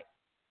what,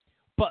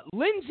 but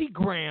Lindsey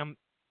Graham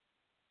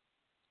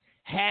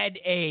had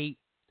a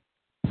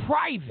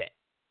private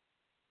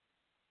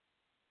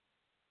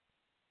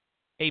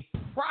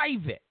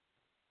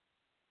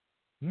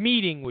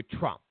meeting with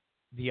Trump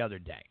the other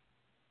day.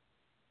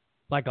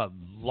 Like a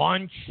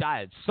lunch,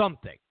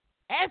 something.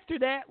 After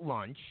that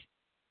lunch,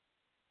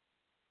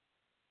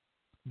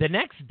 the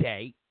next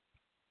day,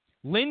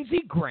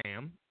 Lindsey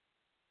Graham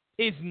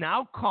is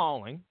now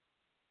calling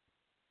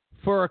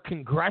for a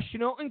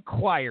congressional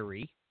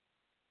inquiry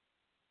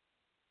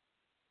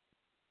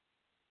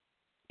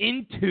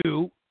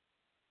into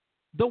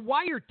the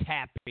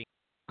wiretapping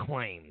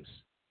claims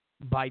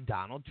by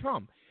Donald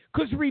Trump.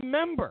 Because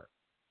remember,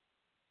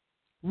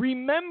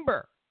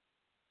 the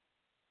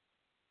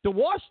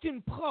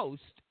Washington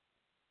Post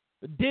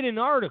did an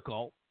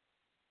article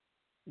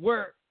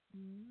where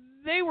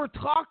they were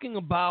talking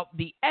about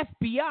the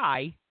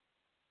FBI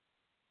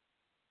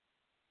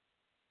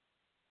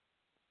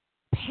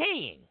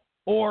paying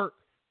or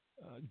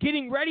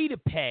getting ready to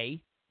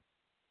pay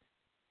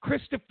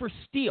Christopher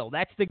Steele.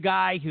 That's the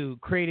guy who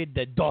created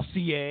the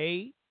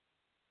dossier.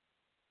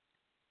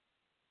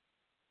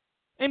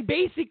 And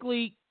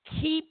basically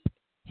keep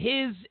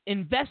his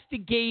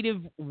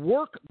investigative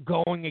work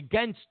going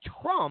against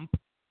Trump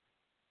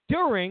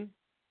during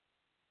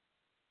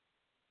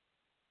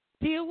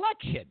the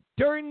election,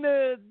 during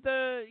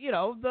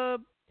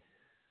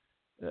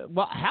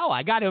well, hell,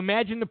 I got to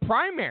imagine the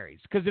primaries,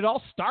 because it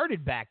all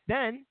started back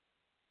then,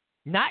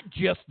 not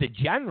just the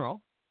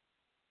general.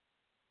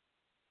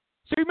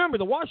 So remember,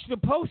 the Washington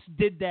Post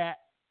did that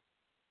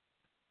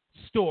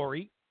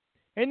story,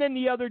 and then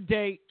the other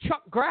day,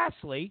 Chuck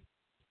Grassley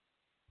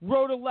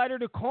wrote a letter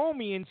to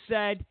Comey and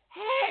said,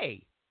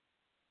 hey,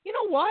 you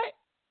know what?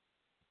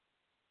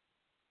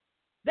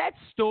 That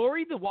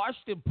story the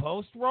Washington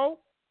Post wrote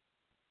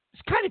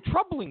is kind of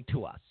troubling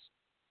to us.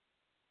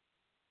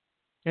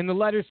 And the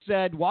letter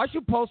said,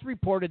 Washington Post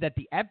reported that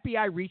the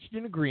FBI reached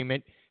an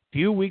agreement a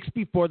few weeks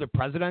before the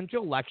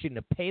presidential election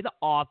to pay the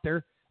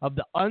author of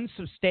the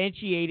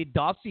unsubstantiated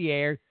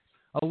dossier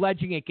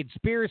alleging a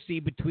conspiracy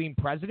between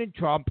President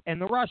Trump and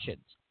the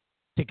Russians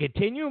to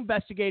continue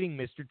investigating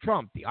Mr.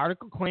 Trump. The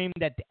article claimed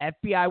that the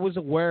FBI was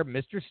aware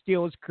Mr.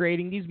 Steele was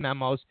creating these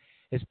memos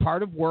as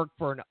part of work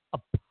for an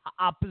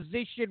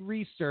opposition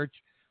research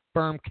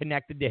firm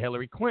connected to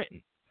Hillary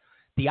Clinton.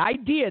 The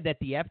idea that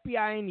the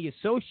FBI and the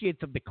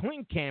associates of the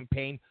Clinton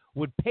campaign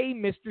would pay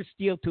Mr.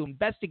 Steele to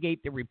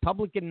investigate the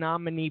Republican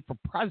nominee for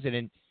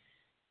president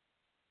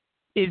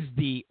is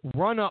the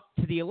run-up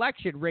to the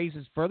election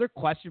raises further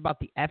questions about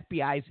the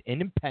FBI's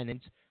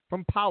independence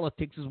from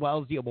politics, as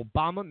well as the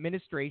Obama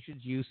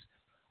administration's use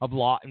of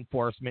law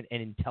enforcement and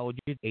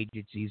intelligence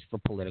agencies for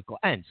political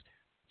ends.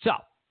 So,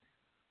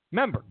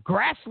 remember,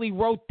 Grassley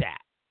wrote that.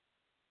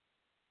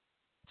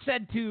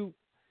 Said to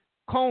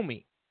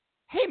Comey,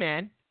 hey,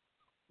 man,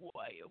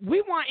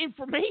 we want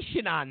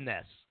information on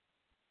this.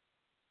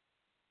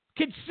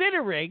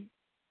 Considering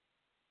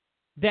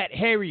that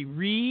Harry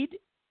Reid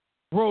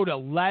wrote a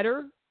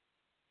letter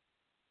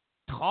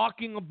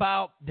talking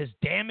about this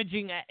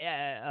damaging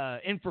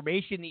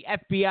information the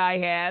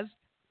FBI has,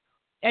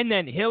 and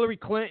then Hillary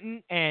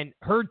Clinton and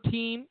her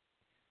team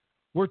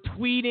were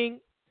tweeting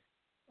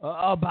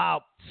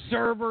about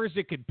servers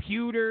and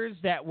computers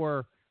that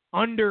were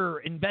under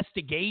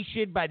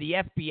investigation by the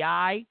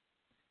FBI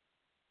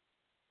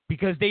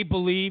because they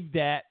believed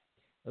that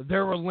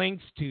there were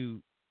links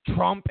to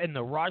Trump and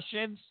the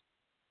Russians.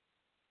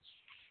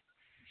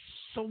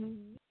 So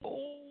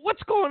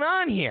what's going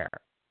on here?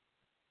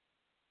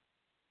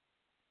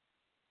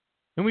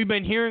 And we've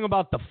been hearing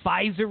about the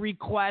FISA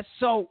request.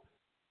 So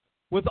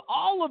with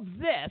all of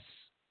this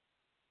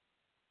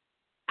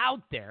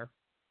out there,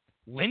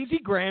 Lindsey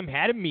Graham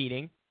had a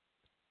meeting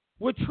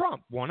with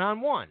Trump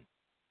one-on-one.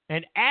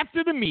 And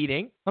after the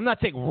meeting, I'm not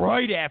saying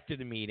right after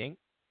the meeting,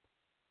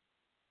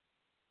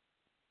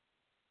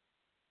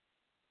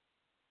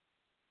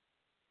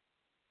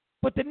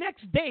 but the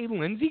next day,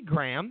 Lindsey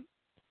Graham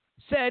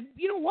said,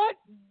 you know what?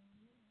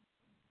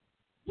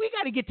 We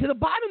got to get to the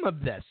bottom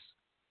of this.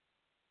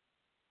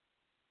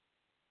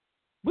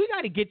 We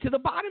got to get to the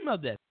bottom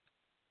of this.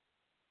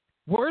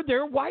 Were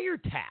there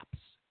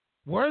wiretaps?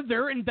 Were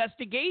there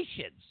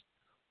investigations?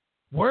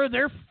 Were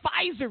there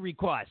FISA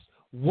requests?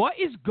 What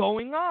is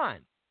going on?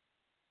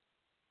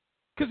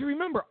 Because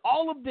remember,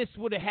 all of this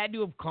would have had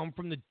to have come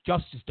from the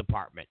Justice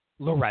Department,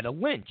 Loretta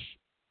Lynch.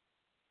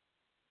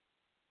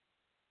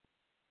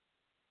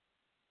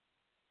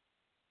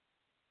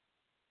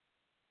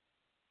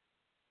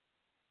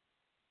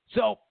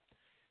 So,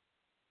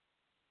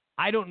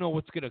 I don't know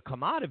what's going to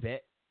come out of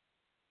it,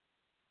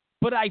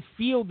 but I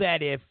feel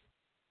that if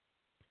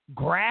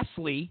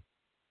Grassley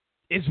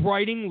is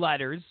writing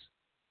letters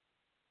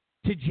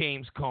to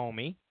James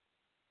Comey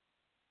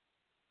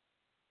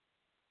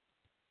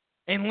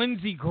and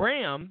Lindsey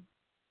Graham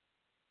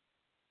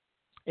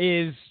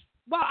is,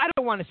 well, I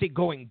don't want to say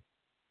going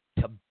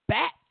to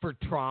bat for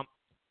Trump,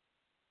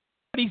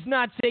 but he's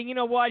not saying, you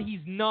know what, he's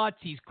nuts,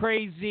 he's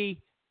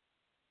crazy.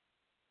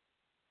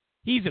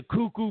 He's a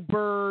cuckoo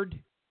bird.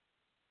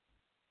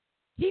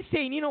 He's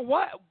saying, you know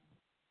what?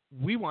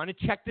 We want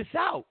to check this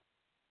out.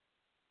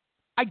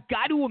 I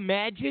got to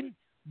imagine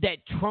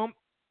that Trump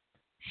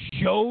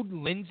showed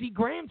Lindsey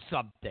Graham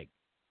something.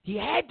 He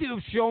had to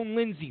have shown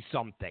Lindsey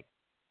something.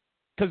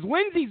 Because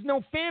Lindsey's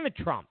no fan of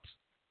Trump's.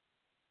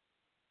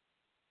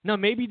 Now,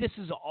 maybe this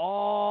is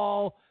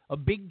all a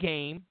big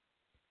game.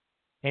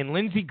 And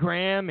Lindsey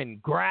Graham and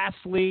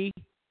Grassley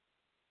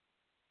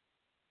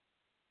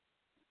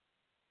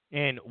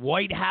and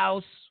White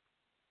House,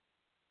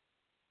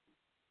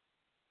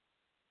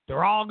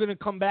 They're all going to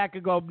come back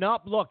and go,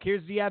 nope, look,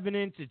 here's the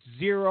evidence. It's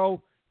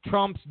zero.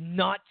 Trump's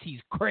nuts.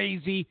 He's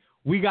crazy.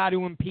 We got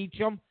to impeach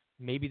him.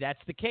 Maybe that's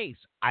the case.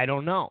 I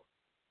don't know.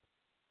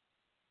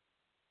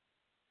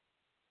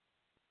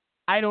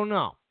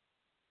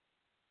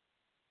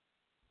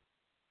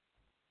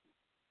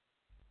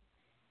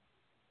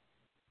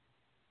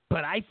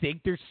 But I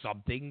think there's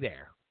something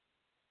there.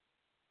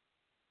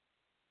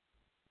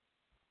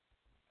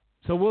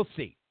 So we'll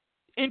see.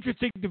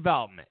 Interesting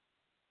development.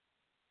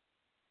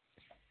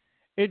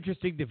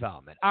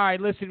 All right,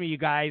 listen to me, you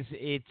guys.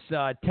 It's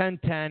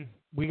 10:10.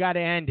 We got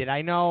to end it.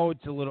 I know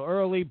it's a little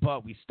early,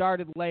 but we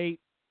started late.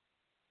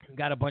 We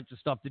got a bunch of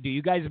stuff to do.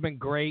 You guys have been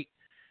great.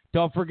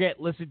 Don't forget,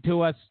 listen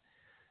to us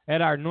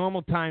at our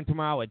normal time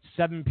tomorrow at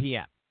 7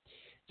 p.m.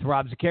 It's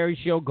Rob Zicari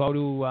Show. Go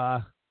to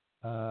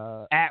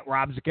at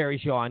Rob Zicari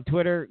Show on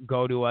Twitter.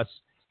 Go to us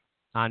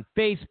on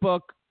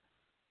Facebook.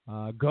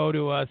 Go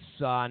to us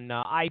on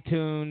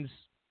iTunes.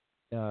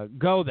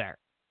 Go there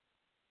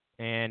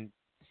and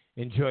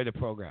enjoy the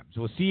programs.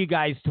 We'll see you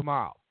guys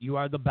tomorrow. You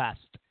are the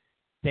best.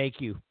 Thank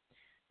you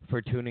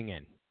for tuning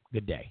in.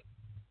 Good day.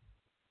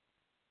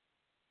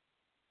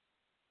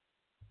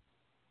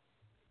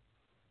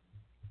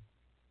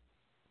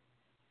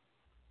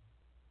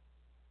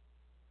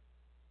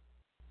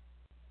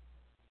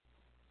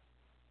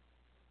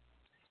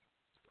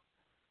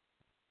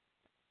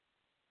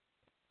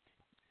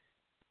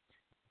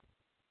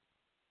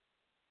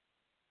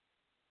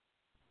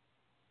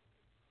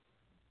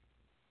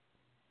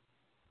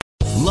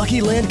 Lucky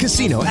Land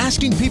Casino,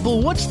 asking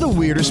people, what's the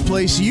weirdest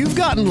place you've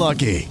gotten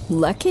lucky?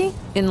 Lucky?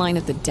 In line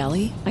at the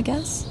deli, I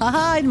guess?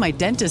 Aha, in my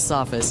dentist's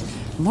office.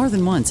 More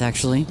than once,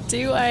 actually.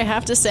 Do I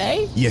have to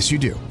say? Yes, you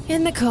do.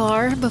 In the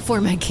car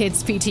before my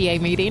kids' PTA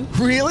meeting.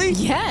 Really?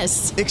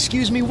 Yes.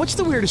 Excuse me, what's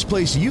the weirdest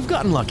place you've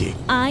gotten lucky?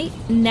 I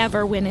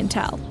never win and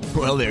tell.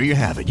 Well, there you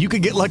have it. You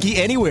can get lucky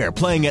anywhere,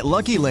 playing at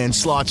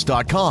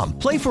LuckyLandSlots.com.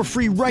 Play for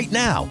free right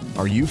now.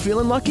 Are you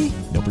feeling lucky?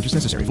 No purchase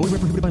necessary. Void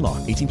where prohibited by law.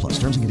 18+.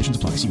 Terms and conditions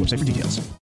apply. See website for details.